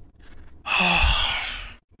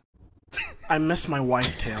 I miss my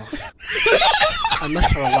wife, Tails. I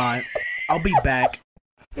miss her a lot. I'll be back.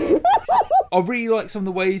 I really like some of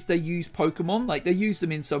the ways they use Pokemon. Like, they use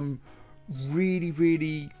them in some really,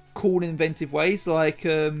 really cool and inventive ways. Like,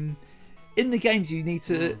 in the games, you need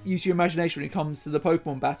to use your imagination when it comes to the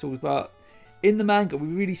Pokemon battles, but in the manga, we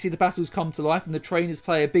really see the battles come to life and the trainers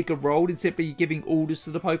play a bigger role in simply giving orders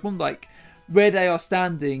to the Pokemon. Like, where they are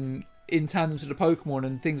standing in tandem to the Pokemon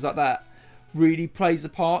and things like that really plays a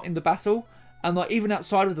part in the battle. And like even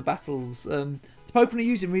outside of the battles, the Pokemon are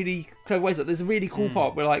using really clever ways. Like there's a really cool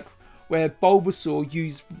part where Bulbasaur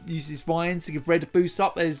uses vines to give Red a boost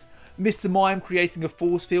up. There's Mr. Mime creating a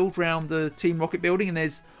force field around the Team Rocket building, and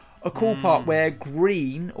there's a cool part where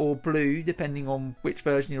Green or Blue, depending on which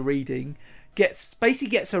version you're reading, it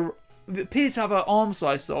appears to have her arm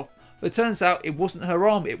sliced off. But it turns out it wasn't her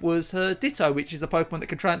arm; it was her Ditto, which is a Pokemon that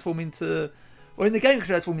can transform into. Or in the game, it can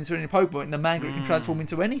transform into any Pokemon. In the manga, it can transform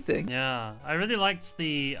into anything. Yeah, I really liked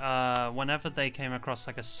the whenever they came across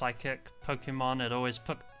like a psychic Pokemon, it always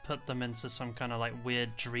put them into some kind of like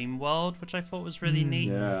weird dream world, which I thought was really neat.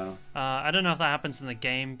 Yeah. I don't know if that happens in the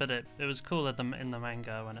game, but it was cool in the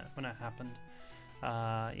manga when it happened.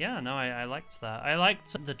 I liked that. I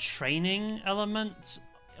liked the training element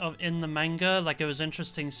in the manga. Like it was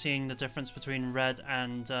interesting seeing the difference between Red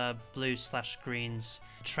and Blue/Green's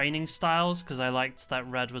training styles, because I liked that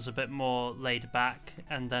Red was a bit more laid back,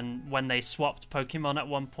 and then when they swapped Pokemon at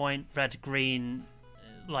one point, Red-Green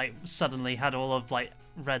like suddenly had all of like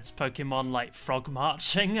Red's Pokemon like frog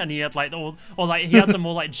marching, and he had like he had them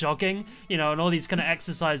all like jogging, and all these kind of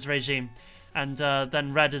exercise regime. And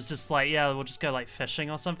then Red is just like, yeah, we'll just go like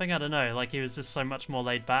fishing or something. I don't know. Like he was just so much more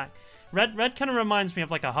laid back. Red kind of reminds me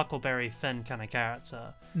of like a Huckleberry Finn kind of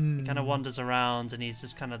character. He kind of wanders around, and he's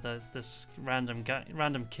just kind of this random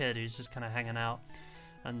kid who's just kind of hanging out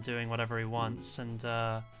and doing whatever he wants. And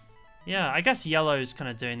I guess Yellow's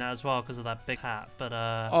kind of doing that as well because of that big hat. But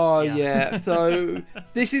yeah. So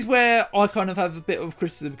this is where I kind of have a bit of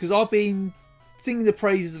criticism, because I've been singing the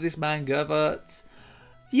praises of this manga, but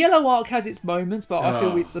the Yellow arc has its moments, but I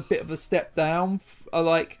feel it's a bit of a step down.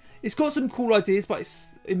 It's got some cool ideas, but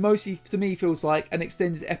it mostly, to me, feels like an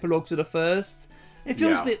extended epilogue to the first. It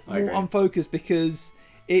feels a bit more unfocused because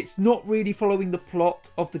it's not really following the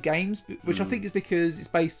plot of the games, which I think is because it's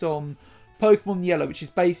based on Pokemon Yellow, which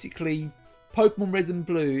is basically Pokemon Red and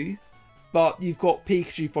Blue, but you've got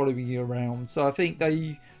Pikachu following you around. So I think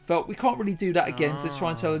they felt we can't really do that again, so let's try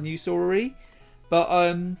and tell a new story. But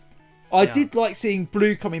I did like seeing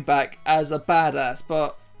Blue coming back as a badass,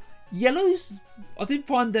 but Yellows, I didn't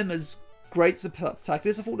find them as great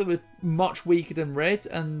spectaculars. I thought they were much weaker than Red,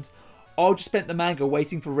 and I just spent the manga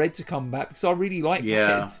waiting for Red to come back because I really like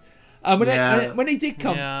Red. And when he did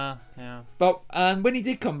come, when he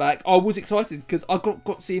did come back, I was excited because I got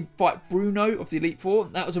to see him fight Bruno of the Elite Four.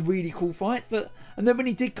 That was a really cool fight. And then when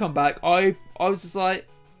he did come back, I was just like,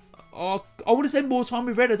 I want to spend more time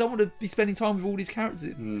with Red. I don't want to be spending time with all these characters.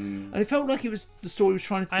 And it felt like the story was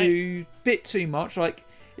trying to do a bit too much. Like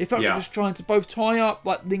it felt like it was trying to both tie up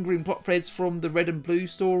like lingering plot threads from the Red and Blue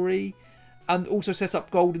story, and also set up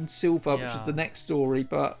Gold and Silver, which is the next story.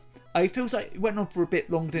 But it feels like it went on for a bit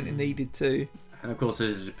longer than it needed to. And of course,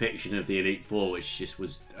 there's a depiction of the Elite Four, which just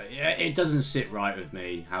was. It doesn't sit right with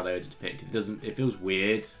me how they were depicted. It feels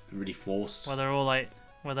weird and really forced. Well, they're all like.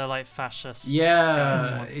 Where they're like fascists.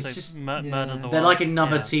 Yeah, it's just murder the world. They're like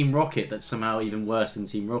another Team Rocket that's somehow even worse than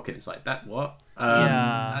Team Rocket. It's like that. What?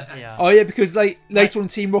 Oh yeah, because later on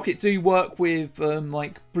Team Rocket do work with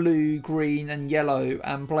like Blue, Green, and Yellow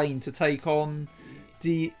and Blaine to take on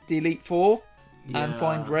the Elite Four and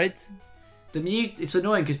find Red. It's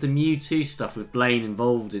annoying because the Mewtwo stuff with Blaine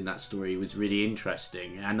involved in that story was really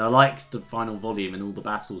interesting, and I liked the final volume and all the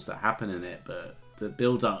battles that happen in it, but the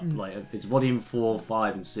build up, like it's volume 4,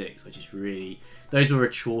 5, and 6. I just really those were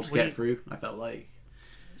a chore to get through. I felt like.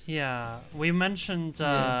 Yeah, we mentioned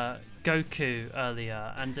Goku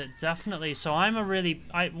earlier, and it definitely. So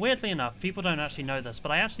weirdly enough, people don't actually know this,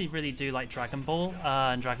 but I actually really do like Dragon Ball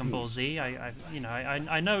and Dragon Ball Z.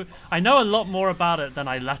 I know a lot more about it than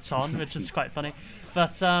I let on, which is quite funny.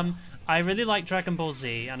 But I really like Dragon Ball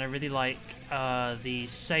Z, and I really like the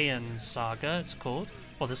Saiyan saga. It's called,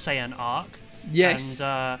 or the Saiyan arc. Yes.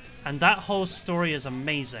 And that whole story is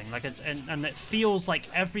amazing. Like and it feels like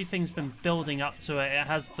everything's been building up to it. It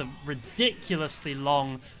has the ridiculously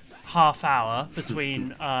long half hour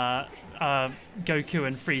between Goku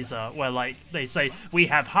and Frieza, where like they say we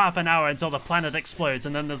have half an hour until the planet explodes,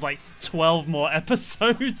 and then there's like 12 more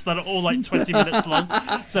episodes that are all like 20 minutes long.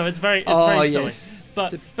 So it's very silly. Yes.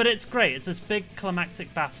 But it's great. It's this big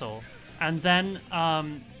climactic battle, and then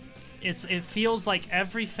it feels like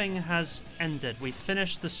everything has ended. We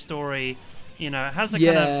finished the story. You know, it has a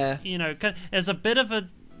kind of there's a bit of a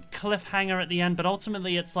cliffhanger at the end, but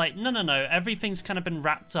ultimately it's like no, everything's kind of been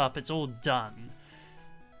wrapped up. It's all done.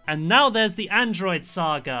 And now there's the Android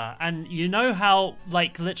Saga, and you know how,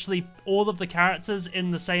 like, literally all of the characters in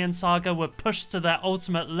the Saiyan Saga were pushed to their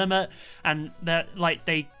ultimate limit, and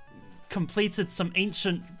they completed some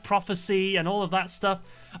ancient prophecy and all of that stuff.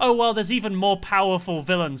 Oh, well, there's even more powerful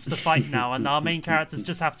villains to fight now, and our main characters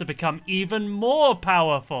just have to become even more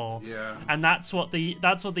powerful. Yeah. And that's what the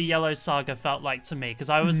Yellow Saga felt like to me, because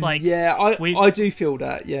I was like... Yeah, I do feel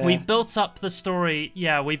that, yeah. We've built up the story,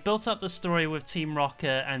 we built up the story with Team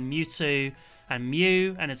Rocket and Mewtwo and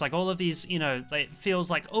Mew, and it's like all of these, you know, it feels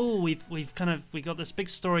like, oh, we got this big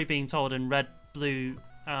story being told in red, blue,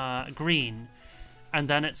 green, and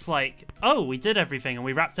then it's like, oh, we did everything and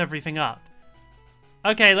we wrapped everything up.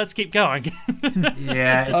 Okay, let's keep going.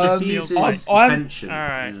 Yeah, it just uses tension. All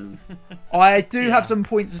right. I do have some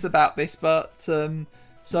points about this, but so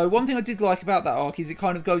one thing I did like about that arc is it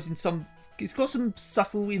kind of goes in some. It's got some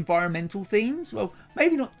subtle environmental themes. Well,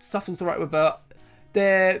 maybe not subtle's the right word, but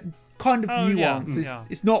they're kind of nuanced. Yeah.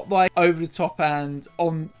 It's not like over the top and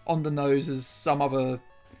on the nose as some other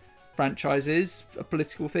franchises,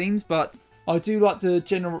 political themes, but I do like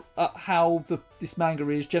the how this manga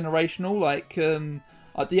is generational.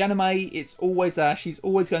 Like the anime, it's always there. She's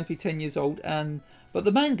always going to be 10 years old, but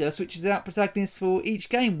the manga switches out protagonists for each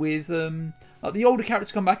game with like the older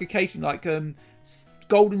characters come back occasionally. Like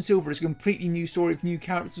Gold and Silver is a completely new story of new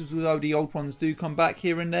characters, although the old ones do come back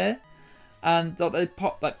here and there, and they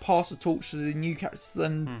pass the torch to the new characters.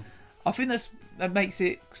 And I think that makes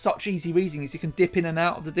it such easy reading, is you can dip in and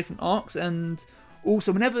out of the different arcs. And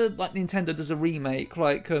also, whenever like Nintendo does a remake,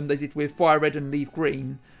 like they did with Fire Red and Leaf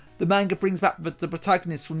Green, the manga brings back the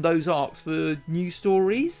protagonists from those arcs for new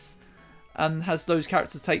stories, and has those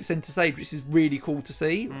characters take centre stage, which is really cool to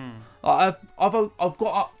see. I've got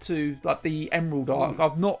up to like the Emerald arc.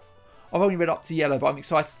 I've only read up to Yellow, but I'm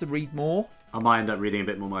excited to read more. I might end up reading a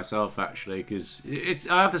bit more myself, actually, because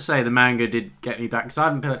I have to say the manga did get me back, because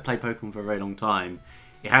I haven't played Pokemon for a very long time.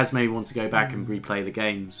 It has made me want to go back and replay the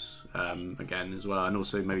games again as well, and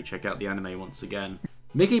also maybe check out the anime once again.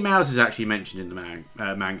 Mickey Mouse is actually mentioned in the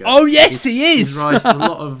manga. Oh yes, he is.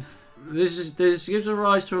 This gives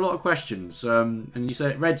rise to a lot of questions. And you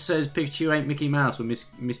say Red says Pikachu ain't Mickey Mouse, or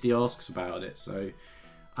Misty asks about it. So,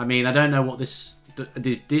 I mean, I don't know what is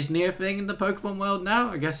Disney a thing in the Pokemon world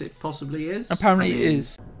now? I guess it possibly is. Apparently, it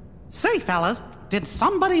is. Say, fellas, did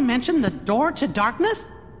somebody mention the door to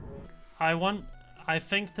darkness? I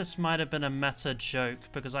think this might have been a meta joke,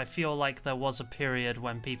 because I feel like there was a period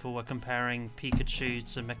when people were comparing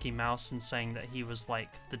Pikachu to Mickey Mouse and saying that he was like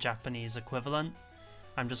the Japanese equivalent.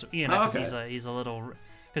 I'm just, because he's a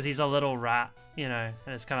little rat, and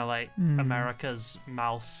it's kind of like America's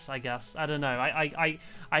mouse, I guess. I don't know.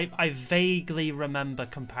 I vaguely remember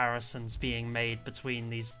comparisons being made between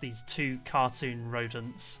these two cartoon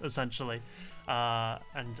rodents, essentially. In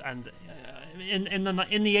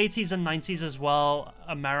the 80s and 90s as well,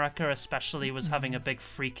 America especially was having a big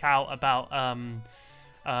freak out about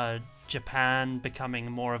Japan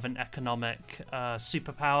becoming more of an economic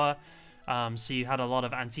superpower. So you had a lot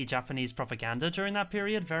of anti-Japanese propaganda during that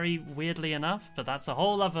period, very weirdly enough, but that's a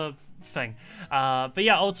whole other thing. But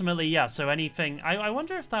yeah, ultimately, yeah, so anything... I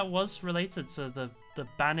wonder if that was related to the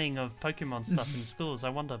banning of Pokemon stuff in schools, I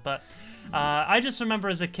wonder. But I just remember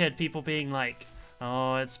as a kid people being like,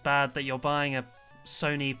 oh, it's bad that you're buying a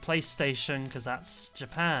Sony PlayStation because that's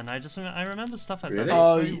Japan. I remember stuff like that. It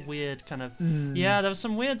was very weird kind of... Yeah, there was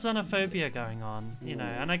some weird xenophobia going on,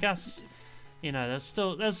 and I guess...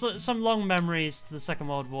 there's some long memories to the Second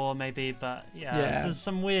World War, maybe, but there's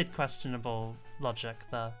some weird, questionable logic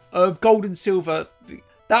there. Gold and Silver,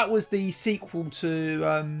 that was the sequel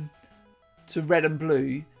to Red and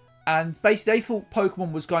Blue, and basically they thought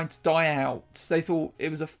Pokemon was going to die out. They thought it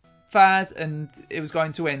was a fad and it was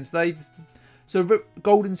going to end. So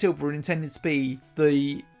Gold and Silver were intended to be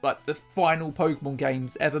the final Pokemon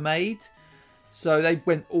games ever made. So they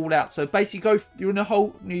went all out. So basically, you're in a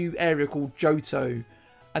whole new area called Johto,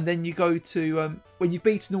 and then you go to when you've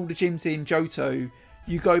beaten all the gyms in Johto,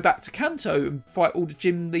 you go back to Kanto and fight all the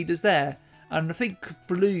gym leaders there. And I think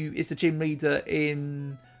Blue is the gym leader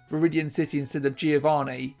in Viridian City instead of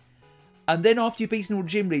Giovanni. And then after you've beaten all the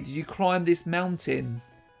gym leaders, you climb this mountain.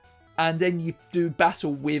 And then you do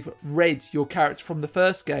battle with Red, your character from the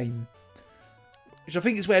first game. Which I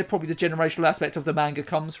think is where probably the generational aspect of the manga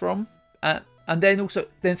comes from. And then also,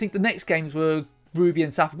 I think the next games were Ruby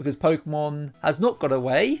and Sapphire, because Pokemon has not got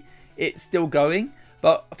away. It's still going.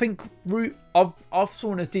 But I think I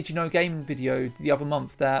saw in a Did You Know Gaming video the other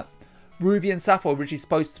month that Ruby and Sapphire, which is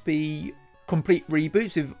supposed to be complete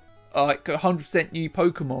reboots with like 100% new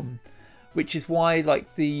Pokemon, which is why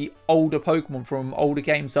like the older Pokemon from older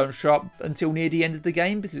games don't show up until near the end of the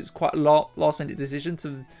game, because it's quite a last minute decision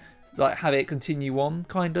to like have it continue on,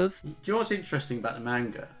 kind of. Do you know what's interesting about the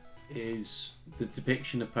manga is the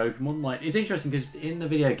depiction of Pokemon? Like, it's interesting because in the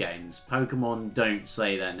video games, Pokemon don't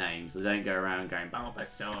say their names. They don't go around going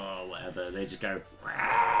Bulbasaur or whatever. They just go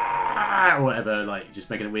or whatever, like just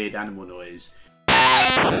making a weird animal noise.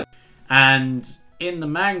 And in the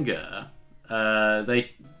manga, a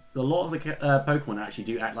lot of the Pokemon actually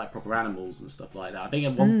do act like proper animals and stuff like that. I think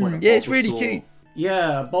at one point, it's really cute.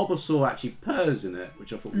 Yeah, Bulbasaur actually purrs in it,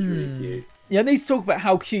 which I thought was really cute. Yeah, I need to talk about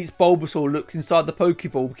how cute Bulbasaur looks inside the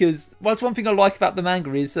Pokeball, because that's one thing I like about the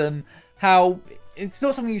manga is how it's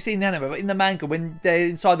not something you see in the anime, but in the manga, when they're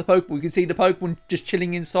inside the Pokeball, you can see the Pokemon just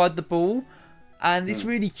chilling inside the ball. And it's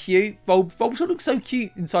really cute. Bulbasaur looks so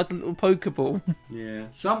cute inside the little Pokeball. Yeah,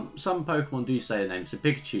 some Pokemon do say their names. So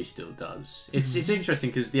Pikachu still does. It's interesting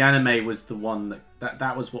because the anime was the one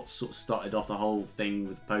that was what sort of started off the whole thing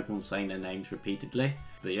with Pokemon saying their names repeatedly.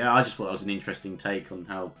 But yeah, I just thought that was an interesting take on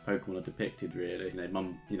how Pokemon are depicted. Really,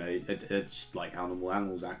 they're just like how normal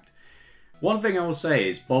animals act. One thing I will say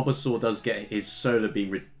is Bulbasaur does get his Solar Beam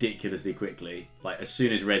ridiculously quickly. Like, as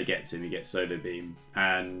soon as Red gets him, he gets Solar Beam.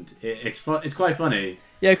 And it's quite funny.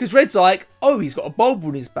 Yeah, because Red's like, oh, he's got a bulb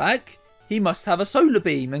on his back. He must have a Solar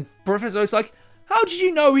Beam. And Professor Oak's like, how did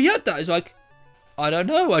you know he had that? He's like, I don't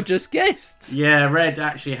know, I just guessed. Yeah, Red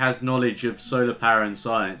actually has knowledge of solar power and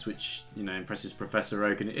science, which, impresses Professor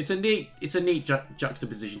Oak. And it's a neat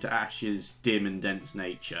juxtaposition to Ash's dim and dense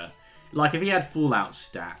nature. Like, if he had Fallout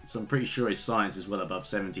stats, I'm pretty sure his science is well above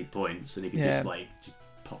 70 points, and he could just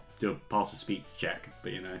do a pass a speech check,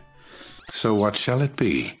 but So what shall it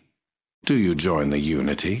be? Do you join the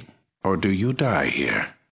Unity, or do you die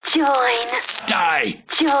here? Join. Die!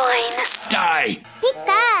 Join. Die!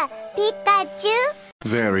 Pika! Pikachu!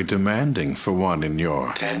 Very demanding for one in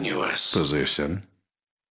your tenuous position.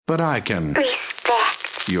 But I can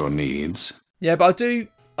respect your needs. Yeah, but I do.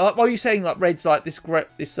 While you're saying like Red's like this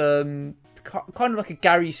kind of like a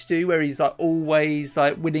Gary Stu, where he's like always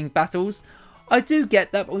like winning battles. I do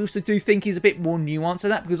get that, but I also do think he's a bit more nuanced than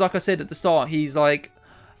that, because like I said at the start, he's like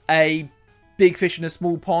a big fish in a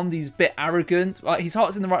small pond. He's a bit arrogant. Like, his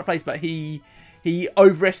heart's in the right place, but he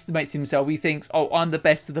overestimates himself. He thinks, oh, I'm the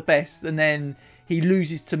best of the best, and then he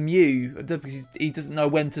loses to Mew because he doesn't know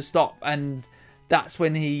when to stop, and that's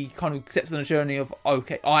when he kind of sets on a journey of,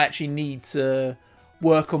 okay, I actually need to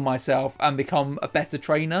work on myself and become a better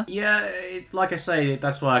trainer. Yeah, like I say,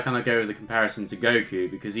 that's why I kind of go with the comparison to Goku,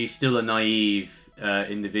 because he's still a naive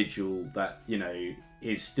individual that,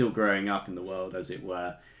 is still growing up in the world, as it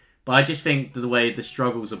were. But I just think that the way the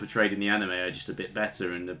struggles are portrayed in the anime are just a bit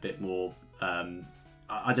better and a bit more...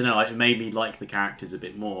 I don't know, it made me like the characters a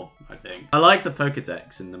bit more, I think. I like the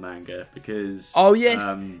Pokédex in the manga because... Oh, yes.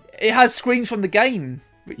 It has screens from the game.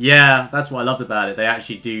 Yeah, that's what I loved about it. They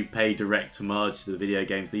actually do pay direct homage to the video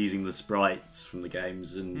games. They're using the sprites from the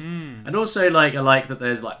games, and also I like that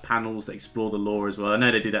there's like panels that explore the lore as well. I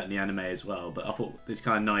know they do that in the anime as well, but I thought it's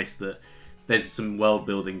kind of nice that there's some world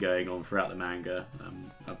building going on throughout the manga.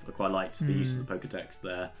 I quite liked the use of the Pokédex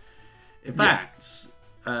there. In fact,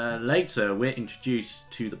 later we're introduced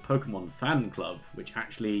to the Pokemon Fan Club, which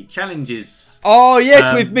actually challenges. Oh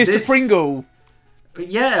yes, with Mr. Pringle.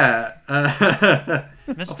 Yeah.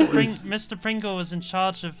 Mr. Pringle was in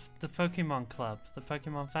charge of the Pokemon Club, the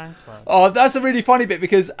Pokemon Fan Club. Oh, that's a really funny bit,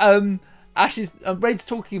 because Red's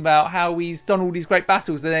talking about how he's done all these great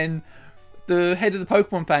battles, and then the head of the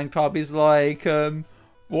Pokemon Fan Club is like,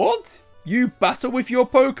 what? You battle with your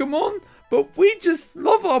Pokemon? But we just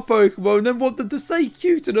love our Pokemon and want them to stay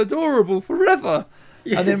cute and adorable forever.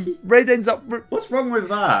 Yeah. And then Red ends up... What's wrong with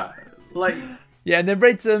that? Like... Yeah, and then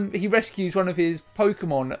Red's he rescues one of his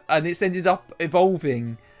Pokemon, and it's ended up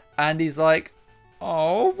evolving, and he's like,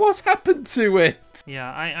 "Oh, what's happened to it?"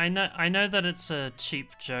 Yeah, I know that it's a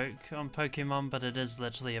cheap joke on Pokemon, but it is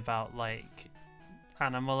literally about like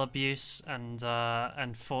animal abuse and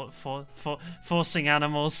forcing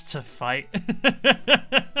animals to fight.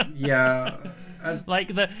 Yeah,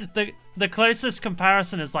 Like the closest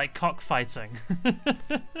comparison is like cockfighting.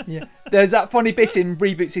 Yeah. There's that funny bit in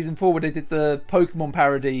Reboot Season 4 where they did the Pokemon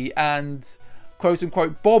parody, and quote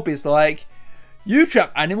unquote Bob is like, "You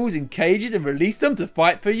trap animals in cages and release them to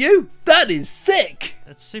fight for you? That is sick!"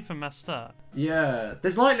 It's super messed up. Yeah,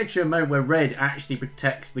 there's like literally a moment where Red actually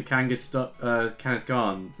protects the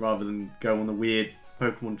Kangaskhan rather than go on the weird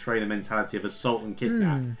Pokemon trainer mentality of assault and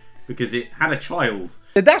kidnap because it had a child.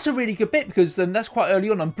 That's a really good bit because that's quite early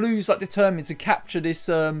on, and Blue's like determined to capture this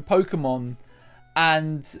Pokemon,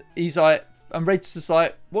 and he's like, and Red's just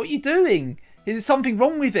like, "What are you doing? Is something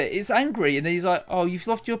wrong with it? It's angry." And then he's like, "Oh, you've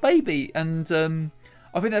lost your baby." And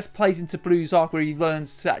I think that plays into Blue's arc where he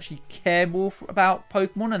learns to actually care more about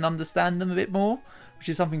Pokemon and understand them a bit more, which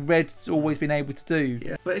is something Red's always been able to do.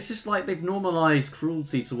 Yeah, but it's just like they've normalised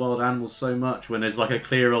cruelty to wild animals so much when there's like a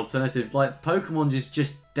clear alternative. Like Pokemon is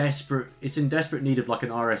just desperate. It's in desperate need of like an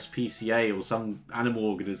RSPCA or some animal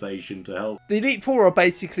organisation to help. The Elite Four are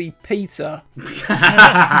basically PETA.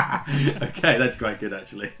 Okay, that's quite good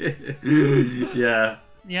actually. Yeah.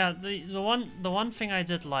 Yeah, the one thing I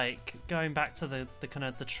did like, going back to the kind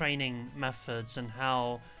of the training methods and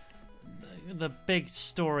how the big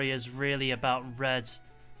story is really about Red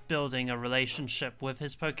building a relationship with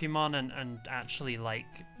his Pokemon and actually like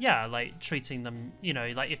treating them, you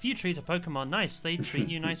know, like if you treat a Pokemon nice, they treat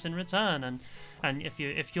you nice in return, and if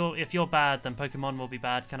you're bad, then Pokemon will be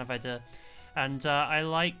bad kind of idea. And I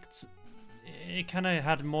liked it, kind of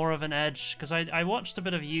had more of an edge because I watched a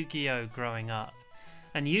bit of Yu-Gi-Oh growing up.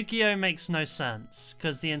 And Yu-Gi-Oh makes no sense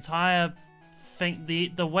because the entire thing,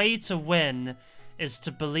 the way to win is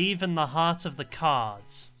to believe in the heart of the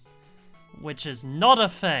cards, which is not a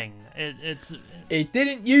thing. It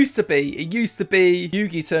didn't used to be. It used to be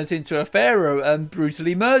Yugi turns into a pharaoh and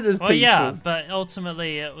brutally murders people. Yeah, but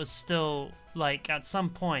ultimately it was still like at some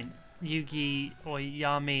point Yugi or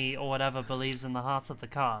Yami or whatever believes in the heart of the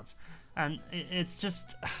cards, and it's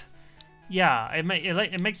just. Yeah, it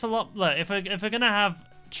makes a lot. Look, if we're gonna have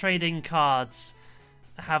trading cards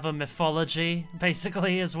have a mythology,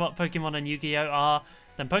 basically, is what Pokemon and Yu-Gi-Oh are,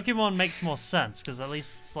 then Pokemon makes more sense because at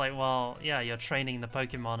least it's like, well, yeah, you're training the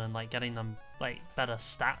Pokemon and like getting them like better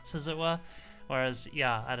stats, as it were. Whereas,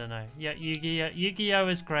 yeah, I don't know. Yeah, Yu-Gi-Oh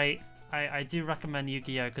is great. I do recommend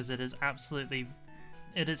Yu-Gi-Oh because it is absolutely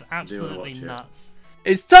nuts.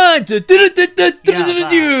 It's time to duel.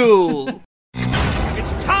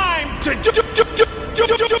 It's time to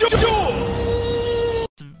duel!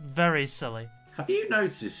 It's very silly. Have you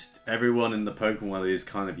noticed everyone in the Pokemon world is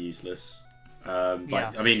kind of useless?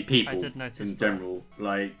 Yes, I mean, people I did notice in that. general.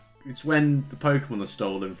 Like, it's when the Pokemon are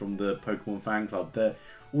stolen from the Pokemon fan club.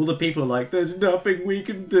 All the people are like, "There's nothing we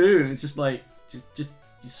can do," and it's just like, just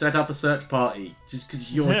set up a search party. Just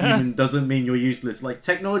because you're human doesn't mean you're useless. Like,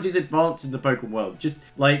 technology's advanced in the Pokemon world. Just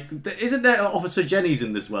like, isn't there Officer Jennies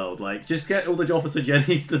in this world? Like, just get all the Officer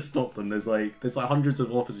Jennies to stop them. There's like hundreds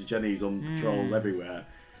of Officer Jennies on patrol everywhere.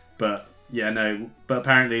 But yeah, no. But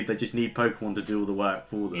apparently they just need Pokemon to do all the work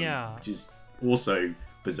for them. Yeah. Which is also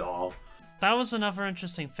bizarre. That was another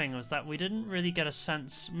interesting thing, was that we didn't really get a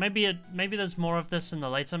sense. Maybe there's more of this in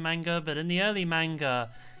the later manga, but in the early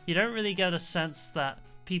manga, you don't really get a sense that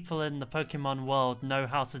people in the Pokemon world know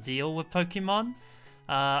how to deal with Pokemon.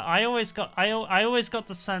 I always got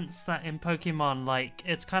the sense that in Pokemon, like,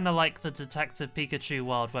 it's kind of like the Detective Pikachu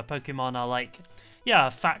world, where Pokemon are like, yeah,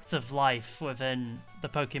 a fact of life within the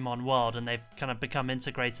Pokemon world, and they've kind of become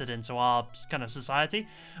integrated into our kind of society.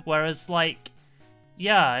 Whereas, like,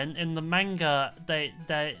 yeah, in the manga, they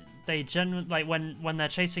genuinely, like, when they're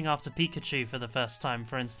chasing after Pikachu for the first time,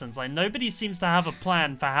 for instance, like, nobody seems to have a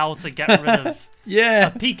plan for how to get rid of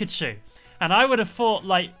a Pikachu. And I would have thought,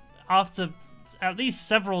 like, after at least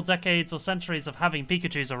several decades or centuries of having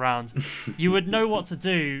Pikachus around, you would know what to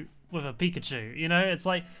do with a Pikachu. You know, it's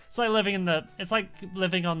like living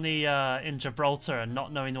on the in Gibraltar and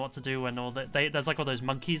not knowing what to do when there's like all those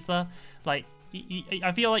monkeys there. Like,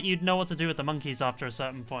 I feel like you'd know what to do with the monkeys after a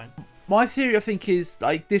certain point. My theory, I think, is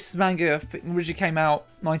like this manga originally came out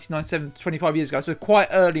 1997, 25 years ago, so quite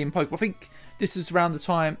early in Pokemon. I think this was around the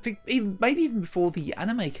time, I think maybe even before the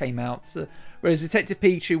anime came out. So, whereas Detective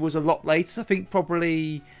Pikachu was a lot later. I think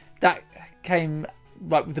probably that came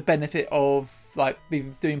like with the benefit of like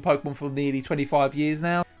been doing Pokemon for nearly 25 years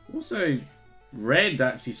now. Also, Red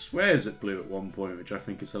actually swears at Blue at one point, which I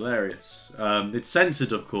think is hilarious. It's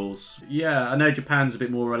censored, of course. Yeah, I know Japan's a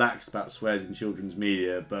bit more relaxed about swears in children's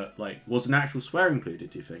media, but like, was an actual swear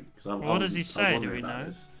included, do you think? What does he say, do we know?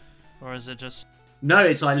 Or is it just... No,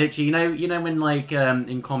 it's like literally, you know when like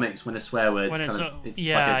in comics when a swear word's When it's kind of a- it's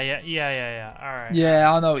yeah, like yeah. All right.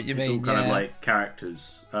 Yeah, I know what you it's mean. all kind of yeah. like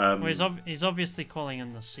characters. Well, he's obviously calling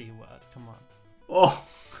in the C word. Come on. Oh.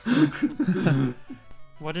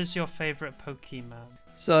 What is your favorite Pokemon?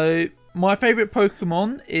 So my favourite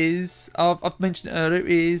Pokemon is I've mentioned it earlier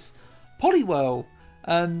is Poliwhirl,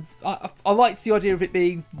 and I liked the idea of it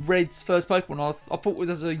being Red's first Pokemon. I thought it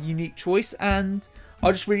was a unique choice, and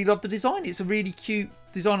I just really love the design. It's a really cute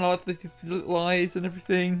design. I like the little eyes and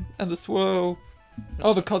everything, and the swirl.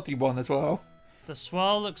 Oh, the cuddly one as well. The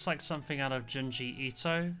swirl looks like something out of Junji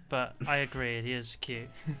Ito, but I agree, it is cute.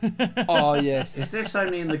 Oh yes. Is this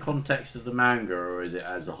only in the context of the manga, or is it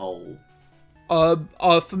as a whole?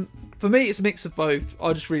 For me, it's a mix of both.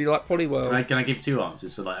 I just really like Poliwhirl. Can I give two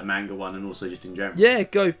answers? So like a manga one, and also just in general. Yeah,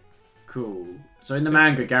 go. Cool. So in the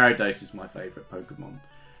manga, Gyarados is my favourite Pokemon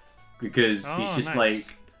because he's just nice. like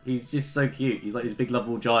he's just so cute. He's like this big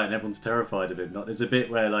lovable giant. Everyone's terrified of him. Like, there's a bit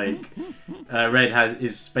where like Red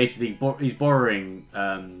is basically he's borrowing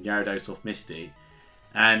Gyarados off Misty,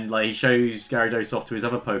 and like he shows Gyarados off to his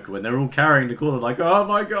other Pokemon. They're all carrying the corner like, oh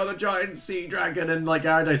my god, a giant sea dragon, and like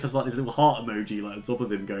Gyarados has like this little heart emoji like on top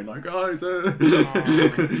of him, going like, oh, it's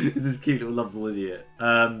this cute little lovable idiot.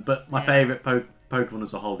 But my favourite Pokemon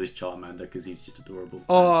as a whole is Charmander because he's just adorable.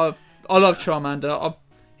 Oh, I love Charmander.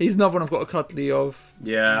 He's another one I've got a cuddly of.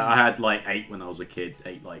 Yeah, I had like 8 when I was a kid.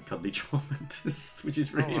 8 like cuddly Charmanders, which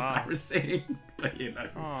is really embarrassing. But you know.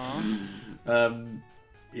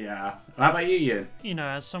 Yeah. How about you, Ian? You know,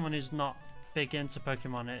 as someone who's not big into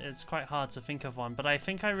Pokemon, it's quite hard to think of one. But I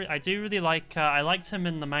think I do really like. I liked him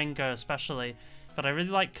in the manga especially, but I really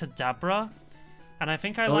like Kadabra, and I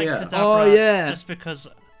think I like Kadabra just because.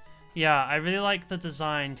 Yeah, I really like the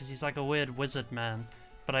design because he's like a weird wizard man.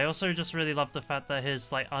 But I also just really love the fact that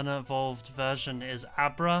his like unevolved version is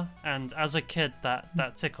Abra, and as a kid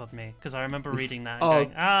that tickled me because I remember reading that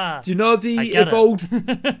and going, do you know the evolved?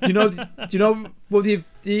 Do you know what the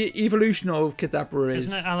evolution of Kadabra is?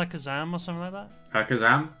 Isn't it Alakazam or something like that?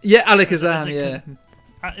 Alakazam? Yeah, Alakazam.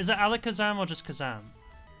 Yeah. Is it Alakazam or just Kazam?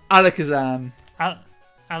 Alakazam.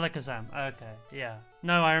 Alakazam. Okay, yeah.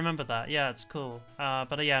 No, I remember that. Yeah, it's cool.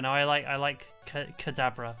 But yeah, no, I like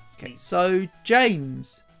Kadabra. Okay, so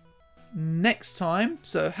James, next time.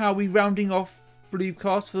 So how are we rounding off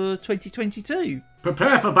Bloobcast for 2022?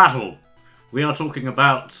 Prepare for battle. We are talking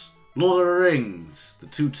about Lord of the Rings, The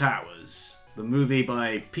Two Towers, the movie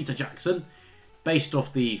by Peter Jackson, based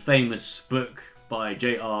off the famous book by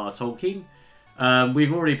J.R. Tolkien.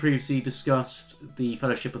 We've already previously discussed The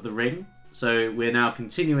Fellowship of the Ring, so we're now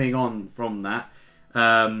continuing on from that.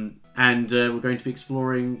 And we're going to be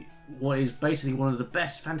exploring what is basically one of the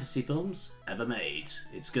best fantasy films ever made.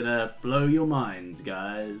 It's gonna blow your mind,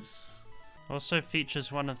 guys. Also features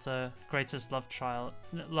one of the greatest love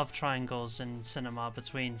triangles in cinema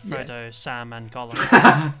between Frodo, Sam, and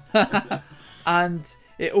Gollum. And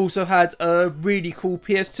it also had a really cool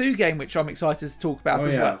PS2 game, which I'm excited to talk about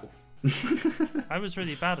as well. I was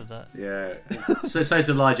really bad at it. Yeah. So's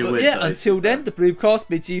Elijah Wood. Yeah, until then, the Bloobcast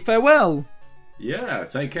bids you farewell. Yeah,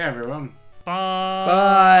 take care, everyone.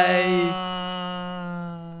 Bye.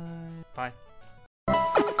 Bye.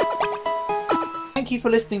 Thank you for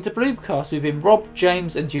listening to Bloobcast. We've been Rob,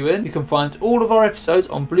 James, and Ewan. You can find all of our episodes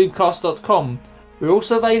on bloobcast.com. We're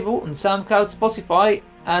also available on SoundCloud, Spotify,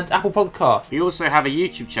 and Apple Podcasts. We also have a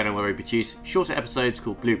YouTube channel where we produce shorter episodes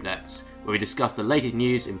called Blooblets, where we discuss the latest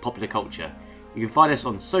news in popular culture. You can find us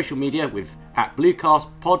on social media with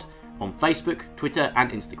 @BlueCastPod on Facebook, Twitter,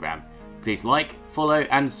 and Instagram. Please like, follow,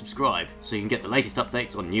 and subscribe so you can get the latest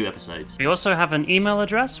updates on new episodes. We also have an email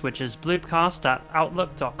address, which is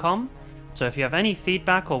bloobcast@outlook.com. So if you have any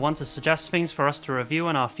feedback or want to suggest things for us to review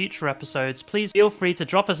in our future episodes, please feel free to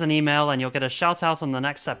drop us an email and you'll get a shout out on the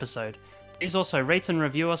next episode. Please also rate and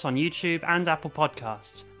review us on YouTube and Apple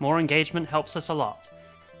Podcasts. More engagement helps us a lot.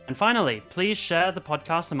 And finally, please share the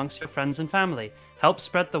podcast amongst your friends and family. Help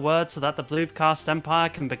spread the word so that the Bloobcast empire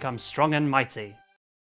can become strong and mighty.